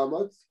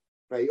vayamot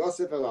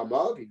vayosef el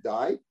amav, he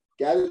died,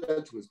 gathered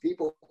unto his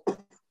people.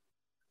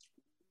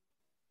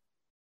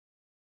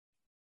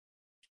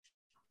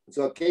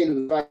 So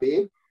came to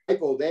the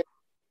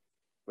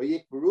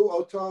Vayikbaru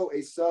oto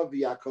Esav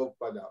Yaakov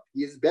banav.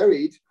 He is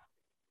buried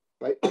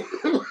by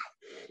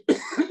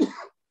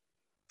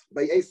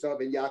by Esav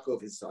and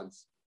Yaakov, his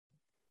sons.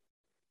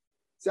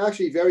 It's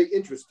actually very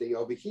interesting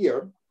over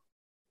here.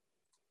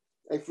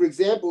 Like, for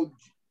example,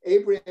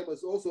 Abraham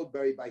was also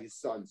buried by his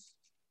sons.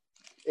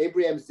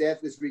 Abraham's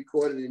death is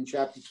recorded in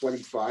chapter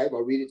 25.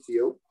 I'll read it to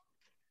you.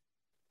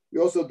 He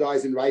also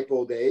dies in ripe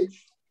old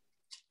age.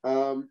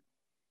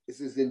 This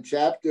is in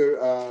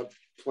chapter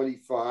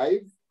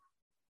 25,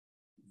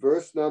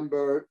 verse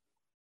number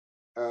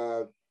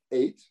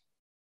 8.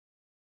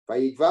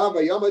 Vayigva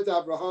vayamat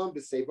Avraham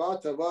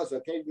b'seva tava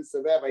zaken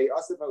b'seveh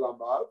vayasef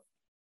alamav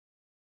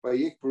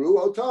vayikbru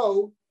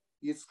oto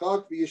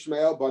Yitzchak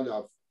v'Yishmael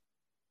banav.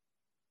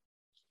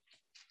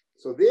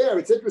 So there,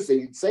 it's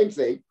interesting. Same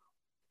thing.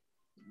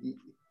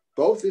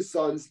 Both his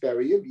sons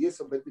bury him. Yes,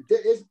 but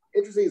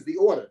interesting is the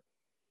order.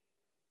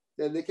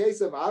 Then in the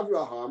case of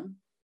Avraham,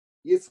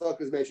 Yitzchak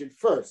is mentioned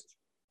first.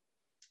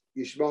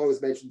 Yishmael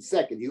was mentioned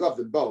second. He loved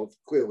them both,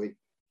 clearly.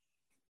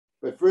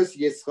 But first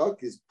Yitzchak,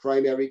 his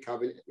primary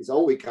covenant, his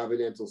only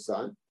covenantal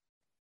son.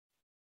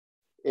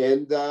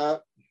 And then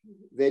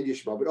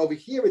Yishmael. But over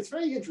here, it's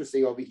very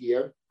interesting over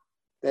here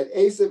that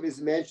Esav is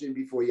mentioned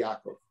before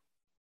Yaakov.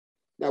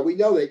 Now, we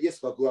know that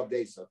Yitzchak loved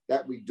Esav.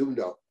 That we do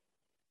know.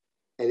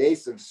 And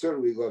Esav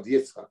certainly loved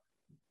Yitzchak.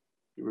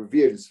 He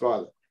revered his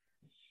father.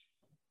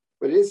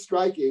 But it is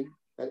striking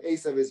that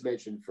Esav is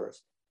mentioned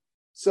first.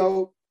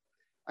 So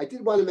I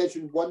did want to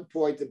mention one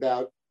point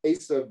about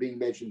Esav being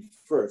mentioned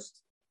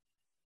first,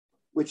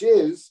 which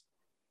is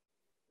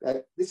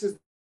that this is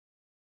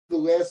the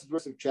last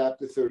verse of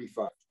chapter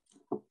 35.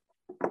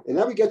 And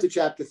now we get to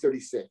chapter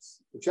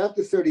 36. In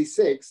chapter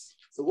 36,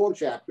 it's a long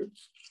chapter.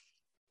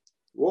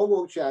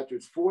 Long chapter.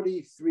 It's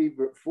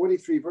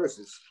 43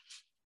 verses.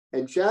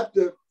 And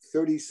chapter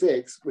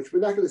 36, which we're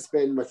not going to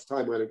spend much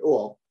time on at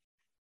all,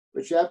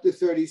 but chapter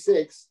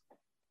 36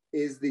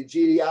 is the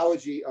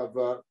genealogy of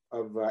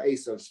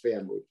Esav's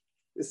family.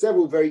 There's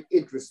several very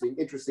interesting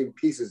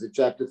pieces in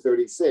chapter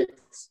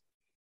 36.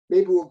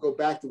 Maybe we'll go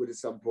back to it at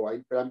some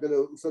point, but I'm going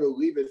to sort of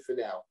leave it for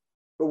now.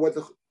 But what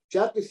the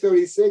chapter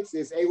 36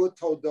 is, Eila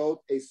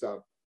Toldot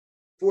Esav,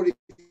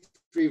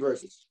 43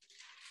 verses.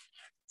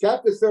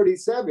 Chapter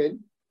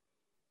 37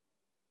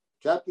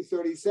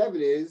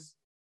 is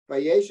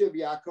Vayeshev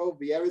Yaakov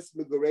V'eretz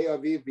Megurei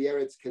Aviv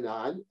V'eretz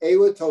Canaan,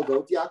 Eila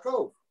Toldot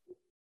Yaakov.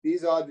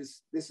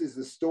 This is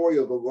the story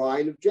of the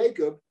line of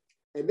Jacob.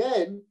 And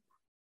then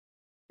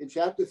in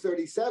chapter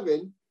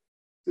 37,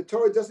 The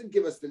Torah doesn't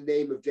give us the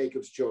name of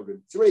Jacob's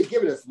children. It's already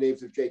given us the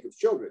names of Jacob's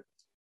children.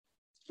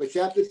 But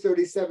chapter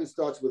 37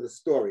 starts with a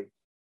story.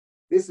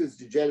 This is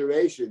the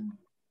generation,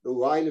 the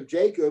line of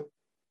Jacob.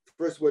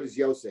 First word is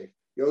Yosef.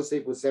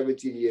 Yosef was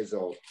 17 years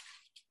old.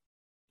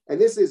 And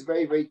this is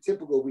very, very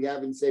typical. We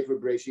have in Sefer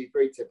Bereshit,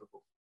 very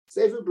typical.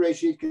 Sefer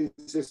Bereshit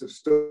consists of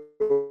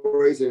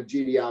stories and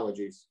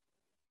genealogies.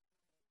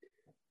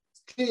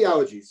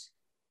 Genealogies.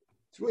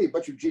 It's really a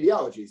bunch of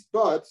genealogies.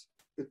 But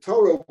the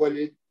Torah,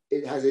 when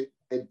it has a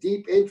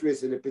deep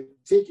interest in a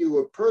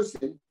particular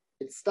person,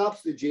 it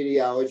stops the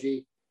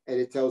genealogy and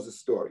it tells a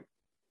story.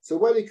 So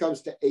when it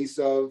comes to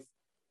Esav,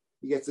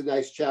 he gets a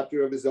nice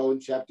chapter of his own,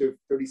 chapter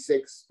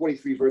 36,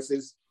 43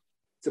 verses.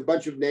 It's a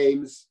bunch of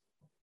names,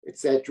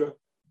 etc.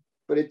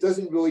 But it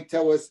doesn't really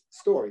tell us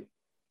story.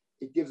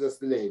 It gives us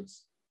the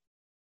names.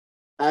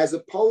 As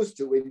opposed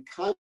to, in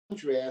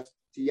contrast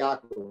to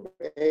Yaakov,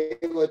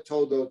 Ela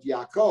told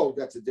Yaakov,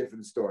 that's a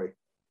different story.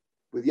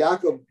 With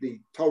Yaakov,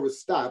 the Torah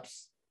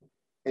stops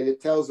and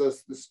it tells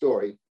us the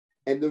story.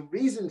 And the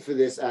reason for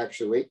this,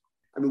 actually,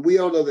 I mean, we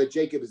all know that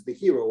Jacob is the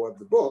hero of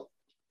the book.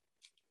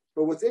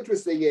 But what's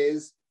interesting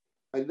is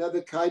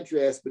another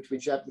contrast between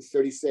chapter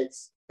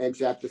 36 and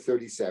chapter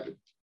 37.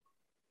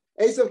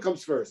 Esav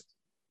comes first.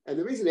 And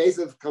the reason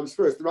Esav comes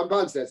first, the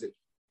Ramban says it,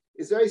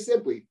 is very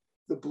simply,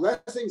 the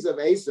blessings of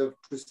Esav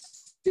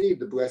precede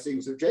the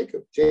blessings of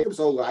Jacob. Jacob's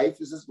whole life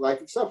is his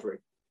life of suffering.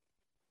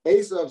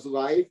 Esav's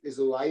life is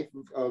a life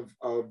of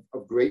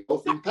great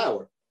wealth and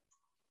power.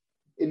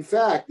 In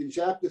fact, in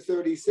chapter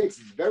 36,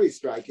 it's very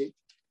striking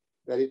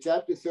that in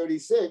chapter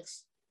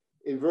 36,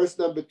 in verse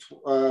number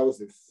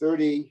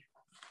 30,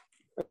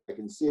 I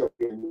can see it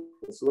in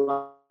the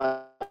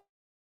slide,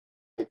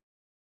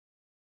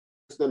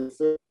 verse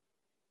number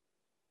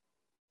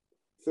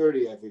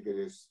 30, I think it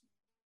is.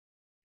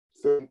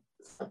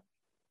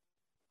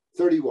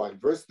 31,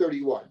 verse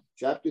 31,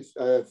 chapter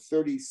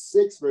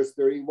 36, verse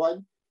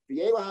 31.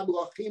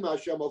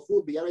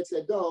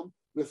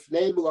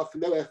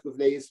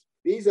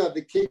 These are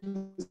the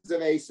kings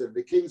of Esav,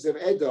 the kings of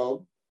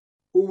Edom,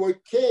 who were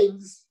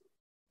kings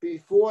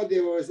before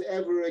there was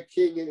ever a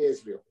king in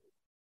Israel.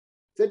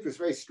 It's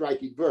interesting, very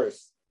striking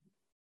verse.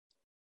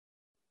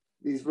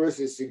 These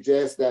verses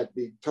suggest that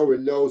the Torah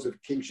knows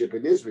of kingship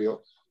in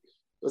Israel.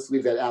 Let's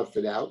leave that out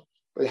for now.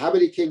 But how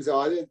many kings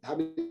are there? How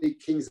many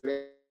kings of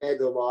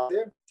Edom are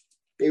there?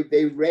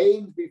 They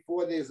reigned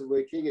before there was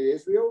a king in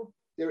Israel.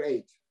 There are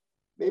 8.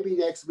 Maybe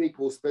next week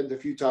we'll spend a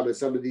few time on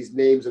some of these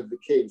names of the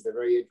kings. They're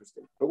very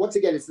interesting. But once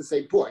again, it's the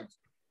same point.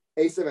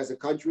 Esav has a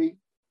country.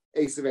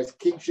 Esav has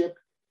kingship.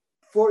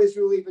 Before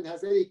Israel even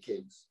has any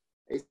kings,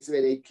 Esav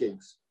had 8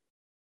 kings.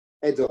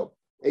 Edom,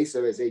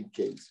 Esav has 8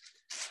 kings.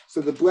 So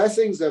the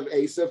blessings of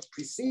Esav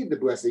precede the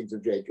blessings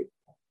of Jacob.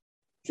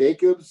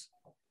 Jacob's,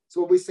 it's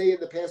what we say in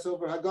the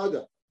Passover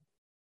Haggadah.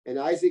 And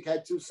Isaac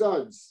had 2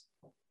 sons.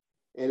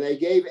 And I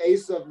gave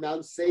Esav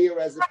Mount Seir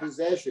as a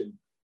possession.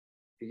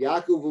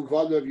 Yaakov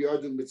Uvanu of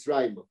Yarden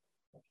Mitzrayim.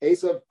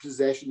 Esav's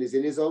possession is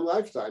in his own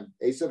lifetime.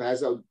 Esav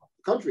has a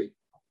country.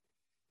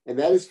 And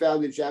that is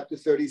found in chapter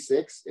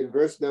 36, in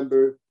verse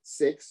number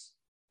 6,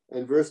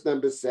 and verse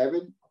number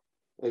 7,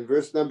 and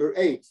verse number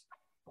 8.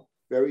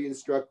 Very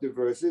instructive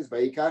verses.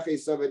 Vayikach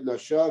Esav et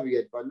nashav,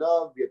 v'et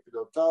banav, v'et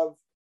benotav,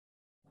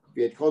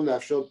 v'et kol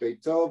nafshot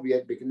beito,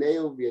 v'et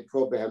bikneo, v'et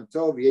kol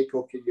behamto, v'et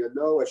kol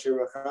kinyono, asher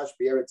rachash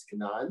b'eretz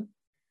Canaan.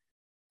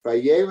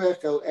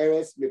 Vayelech el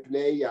eretz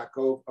mipnei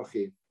Yaakov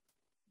achiv.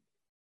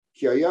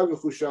 Ki haya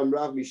v'chusham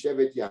rav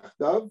mishevet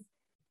yachdav,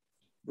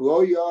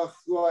 v'lo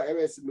yachlo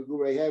eretz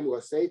megureihem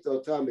l'aseit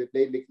otam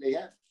mipnei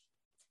mikneihem.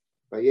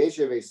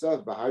 Vayeshev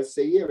Esav b'har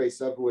seir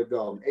Esav hu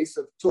Edom.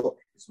 Esav took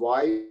his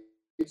wives,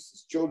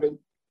 his children,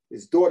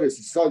 his daughters,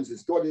 his sons,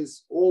 his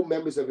daughters, all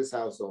members of his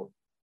household,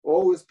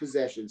 all his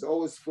possessions,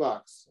 all his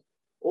flocks,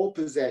 all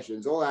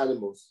possessions, all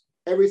animals,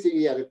 everything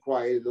he had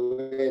acquired in the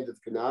land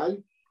of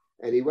Canaan,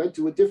 and he went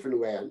to a different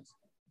land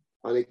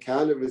on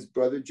account of his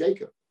brother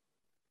Jacob.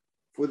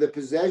 For the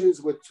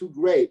possessions were too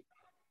great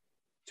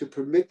to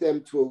permit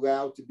them to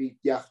allow to be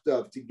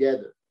yachdav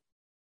together.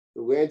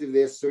 The land of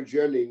their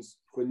sojournings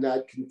could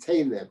not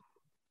contain them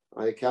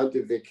on account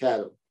of their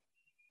cattle.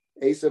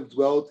 Esav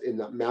dwelt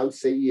in Mount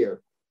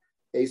Seir.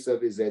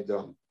 Esav is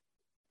Edom.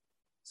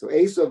 So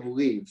Esav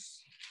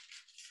leaves.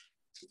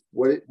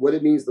 What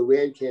it means the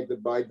land can't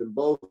divide them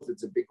both.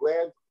 It's a big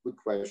land. Good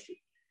question.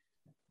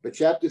 But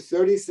chapter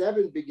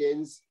 37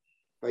 begins,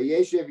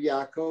 Vayeshev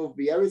Yaakov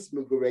b'eretz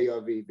megurei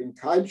aviv. In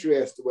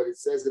contrast to what it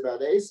says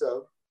about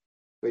Esav,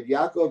 but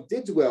Yaakov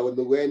did dwell in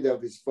the land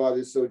of his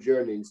father's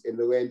sojournings, in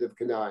the land of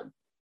Canaan.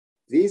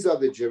 These are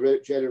the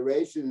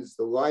generations,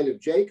 the line of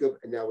Jacob,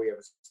 and now we have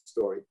a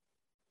story.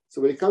 So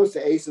when it comes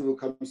to Esav, who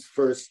comes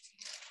first,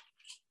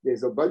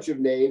 there's a bunch of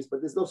names, but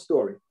there's no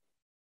story.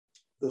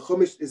 The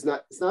Chumash it's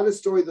not a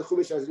story the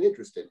Chumash has an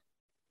interest in.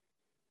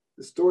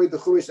 The story the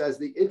Chumash has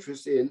the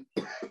interest in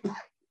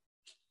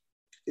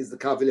is the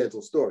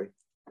covenantal story.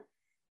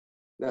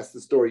 That's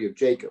the story of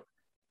Jacob.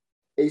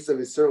 Esav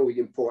is certainly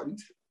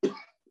important.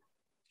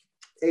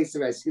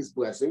 Esav has his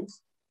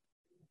blessings,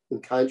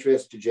 in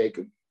contrast to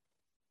Jacob.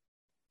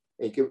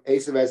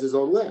 Esav has his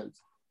own land.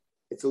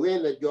 It's a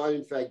land that God,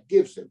 in fact,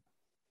 gives him.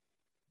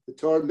 The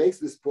Torah makes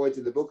this point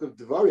in the book of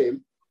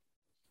Devarim.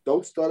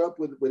 Don't start up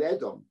with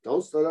Edom.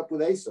 Don't start up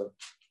with Esav,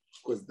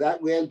 because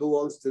that land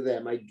belongs to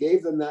them. I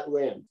gave them that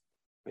land.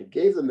 I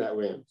gave them that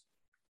land.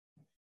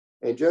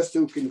 And just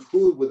to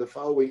conclude with the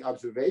following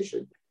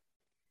observation,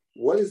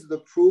 what is the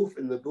proof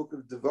in the book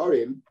of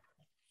Devarim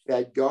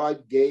that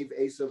God gave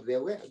Esav their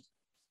land?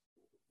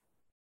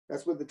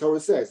 That's what the Torah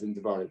says in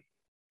Devarim.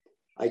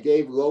 I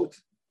gave Lot,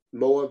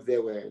 Moab,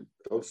 their land.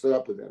 Don't start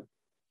up with them.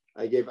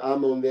 I gave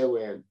Ammon their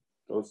land.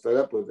 Don't start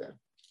up with them.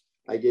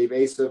 I gave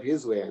Esav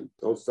his land.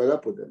 Don't start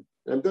up with them.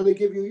 And I'm going to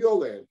give you your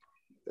land.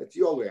 That's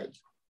your land.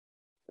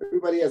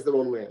 Everybody has their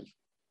own land.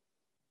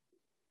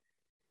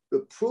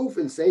 The proof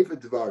in Sefer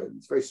Devarim,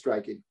 it's very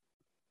striking.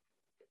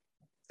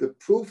 The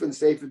proof in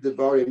Sefer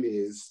Devarim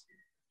is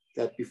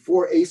that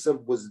before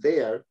Esav was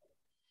there,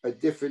 a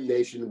different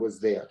nation was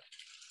there.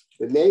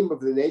 The name of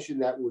the nation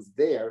that was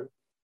there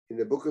in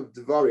the book of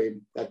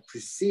Devarim that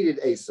preceded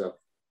Esav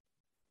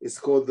is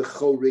called the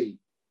Chori.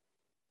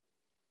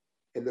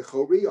 And the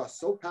Chori are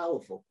so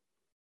powerful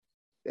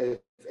that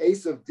if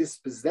Esav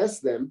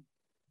dispossessed them,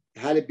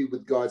 it had to be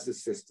with God's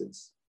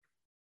assistance.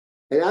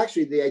 And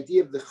actually, the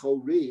idea of the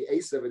Chori,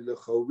 Esav and the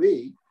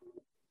Chori,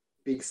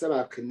 being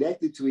somehow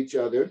connected to each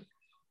other,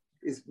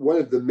 is one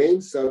of the main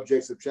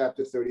subjects of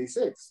chapter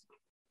 36.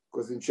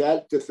 Because in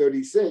chapter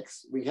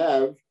 36, we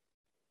have,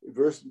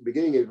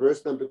 beginning in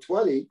verse number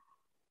 20,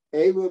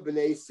 Elu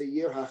b'nei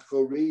Seir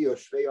hachori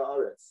yoshvei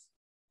haaretz.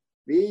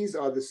 These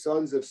are the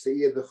sons of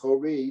Seir the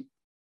Chori,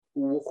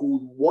 who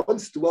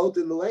once dwelt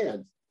in the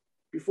land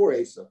before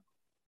Esav.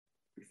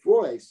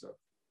 Before Esav.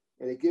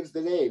 And it gives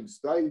the names,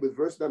 starting with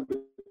verse number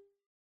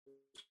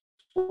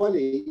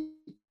 20,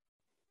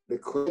 the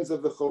clans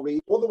of the Chori,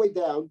 all the way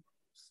down,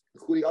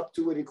 including up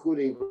to and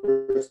including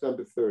verse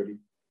number 30.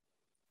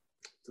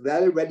 So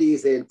that already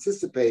is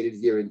anticipated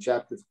here in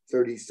chapter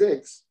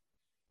 36,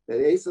 that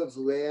Esav's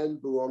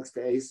land belongs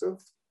to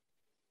Esav.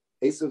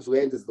 Esav's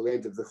land is the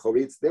land of the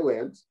Chori, it's their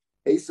land.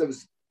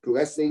 Esav's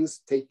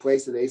blessings take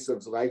place in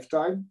Esav's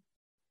lifetime.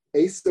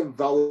 Esav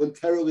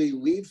voluntarily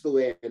leaves the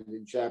land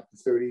in chapter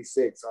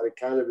 36 on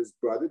account of his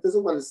brother.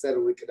 Doesn't want to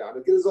settle in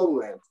Canaan, get his own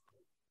land.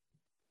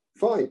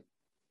 Fine.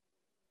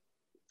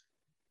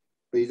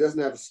 But he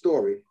doesn't have a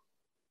story.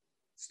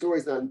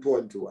 Story's not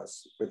important to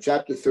us. But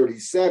chapter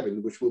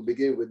 37, which we'll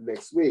begin with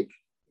next week,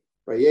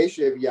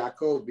 Vayeshev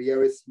Yaakov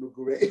B'Eretz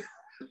Mugurei,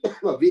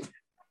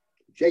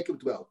 Jacob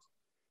dwelt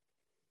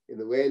in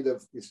the land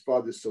of his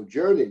father's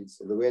sojournings,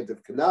 in the land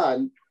of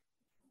Canaan.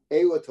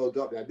 Now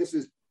this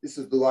is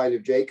the line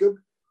of Jacob.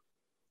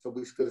 So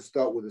we're going to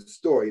start with a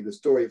story. The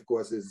story, of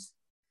course, is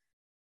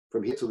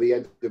from here to the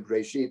end of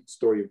Breshit, the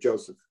story of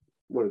Joseph,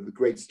 one of the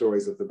great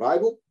stories of the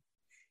Bible.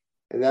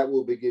 And that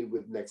will begin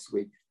with next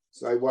week.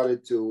 So I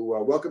wanted to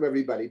welcome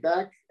everybody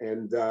back,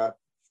 and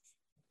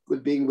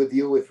good being with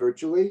you if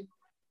virtually.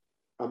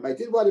 I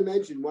did want to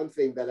mention one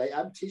thing, that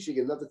I'm teaching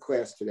another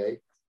class today.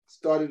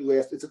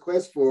 It's a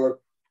class for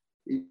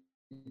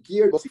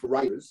geared mostly for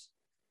writers,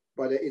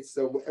 but it's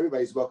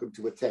everybody's welcome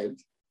to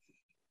attend.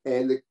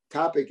 And the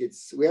topic,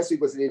 last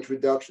week was an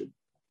introduction.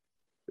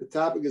 The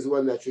topic is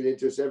one that should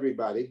interest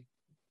everybody,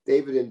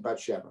 David and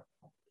Bathsheba.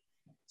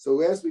 So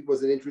last week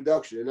was an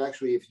introduction, and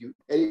actually if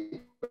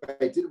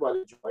anybody did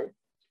want to join,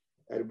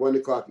 at 1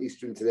 o'clock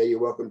Eastern today, you're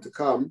welcome to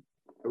come.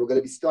 And we're going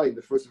to be studying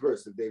the first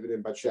verse of David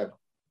and Bathsheba.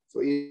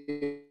 So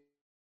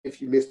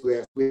if you missed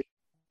last week,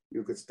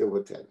 you could still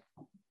attend.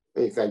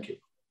 Hey, thank you.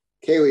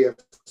 Kaylee, you have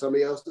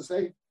somebody else to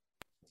say?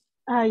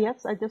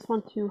 Yes, I just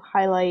want to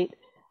highlight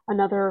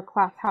another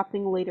class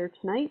happening later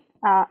tonight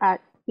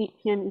at 8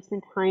 p.m.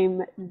 Eastern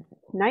Time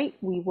tonight.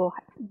 We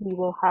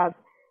will have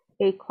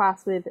a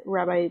class with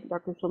Rabbi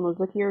Dr. Shlomo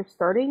Zukir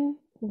starting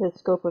the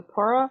scope of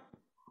Torah,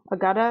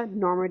 Agada,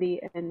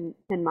 Normandy, and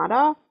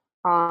Mada,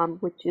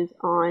 which is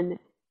on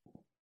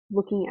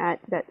looking at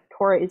that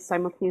Torah is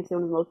simultaneously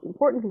one of the most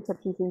important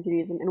conceptions in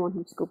Judaism and one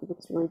whose scope is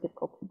extremely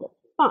difficult to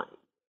define.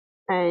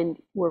 And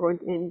we're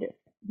going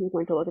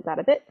to look at that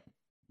a bit.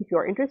 If you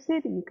are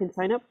interested, you can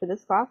sign up for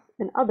this class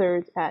and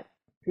others at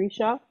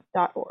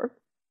drisha.org.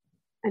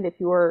 And if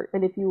you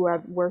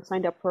were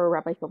signed up for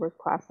Rabbi Silber's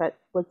class that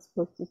was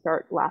supposed to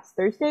start last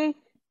Thursday,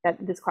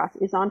 this class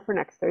is on for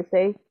next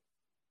Thursday,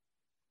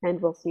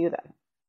 and we'll see you then.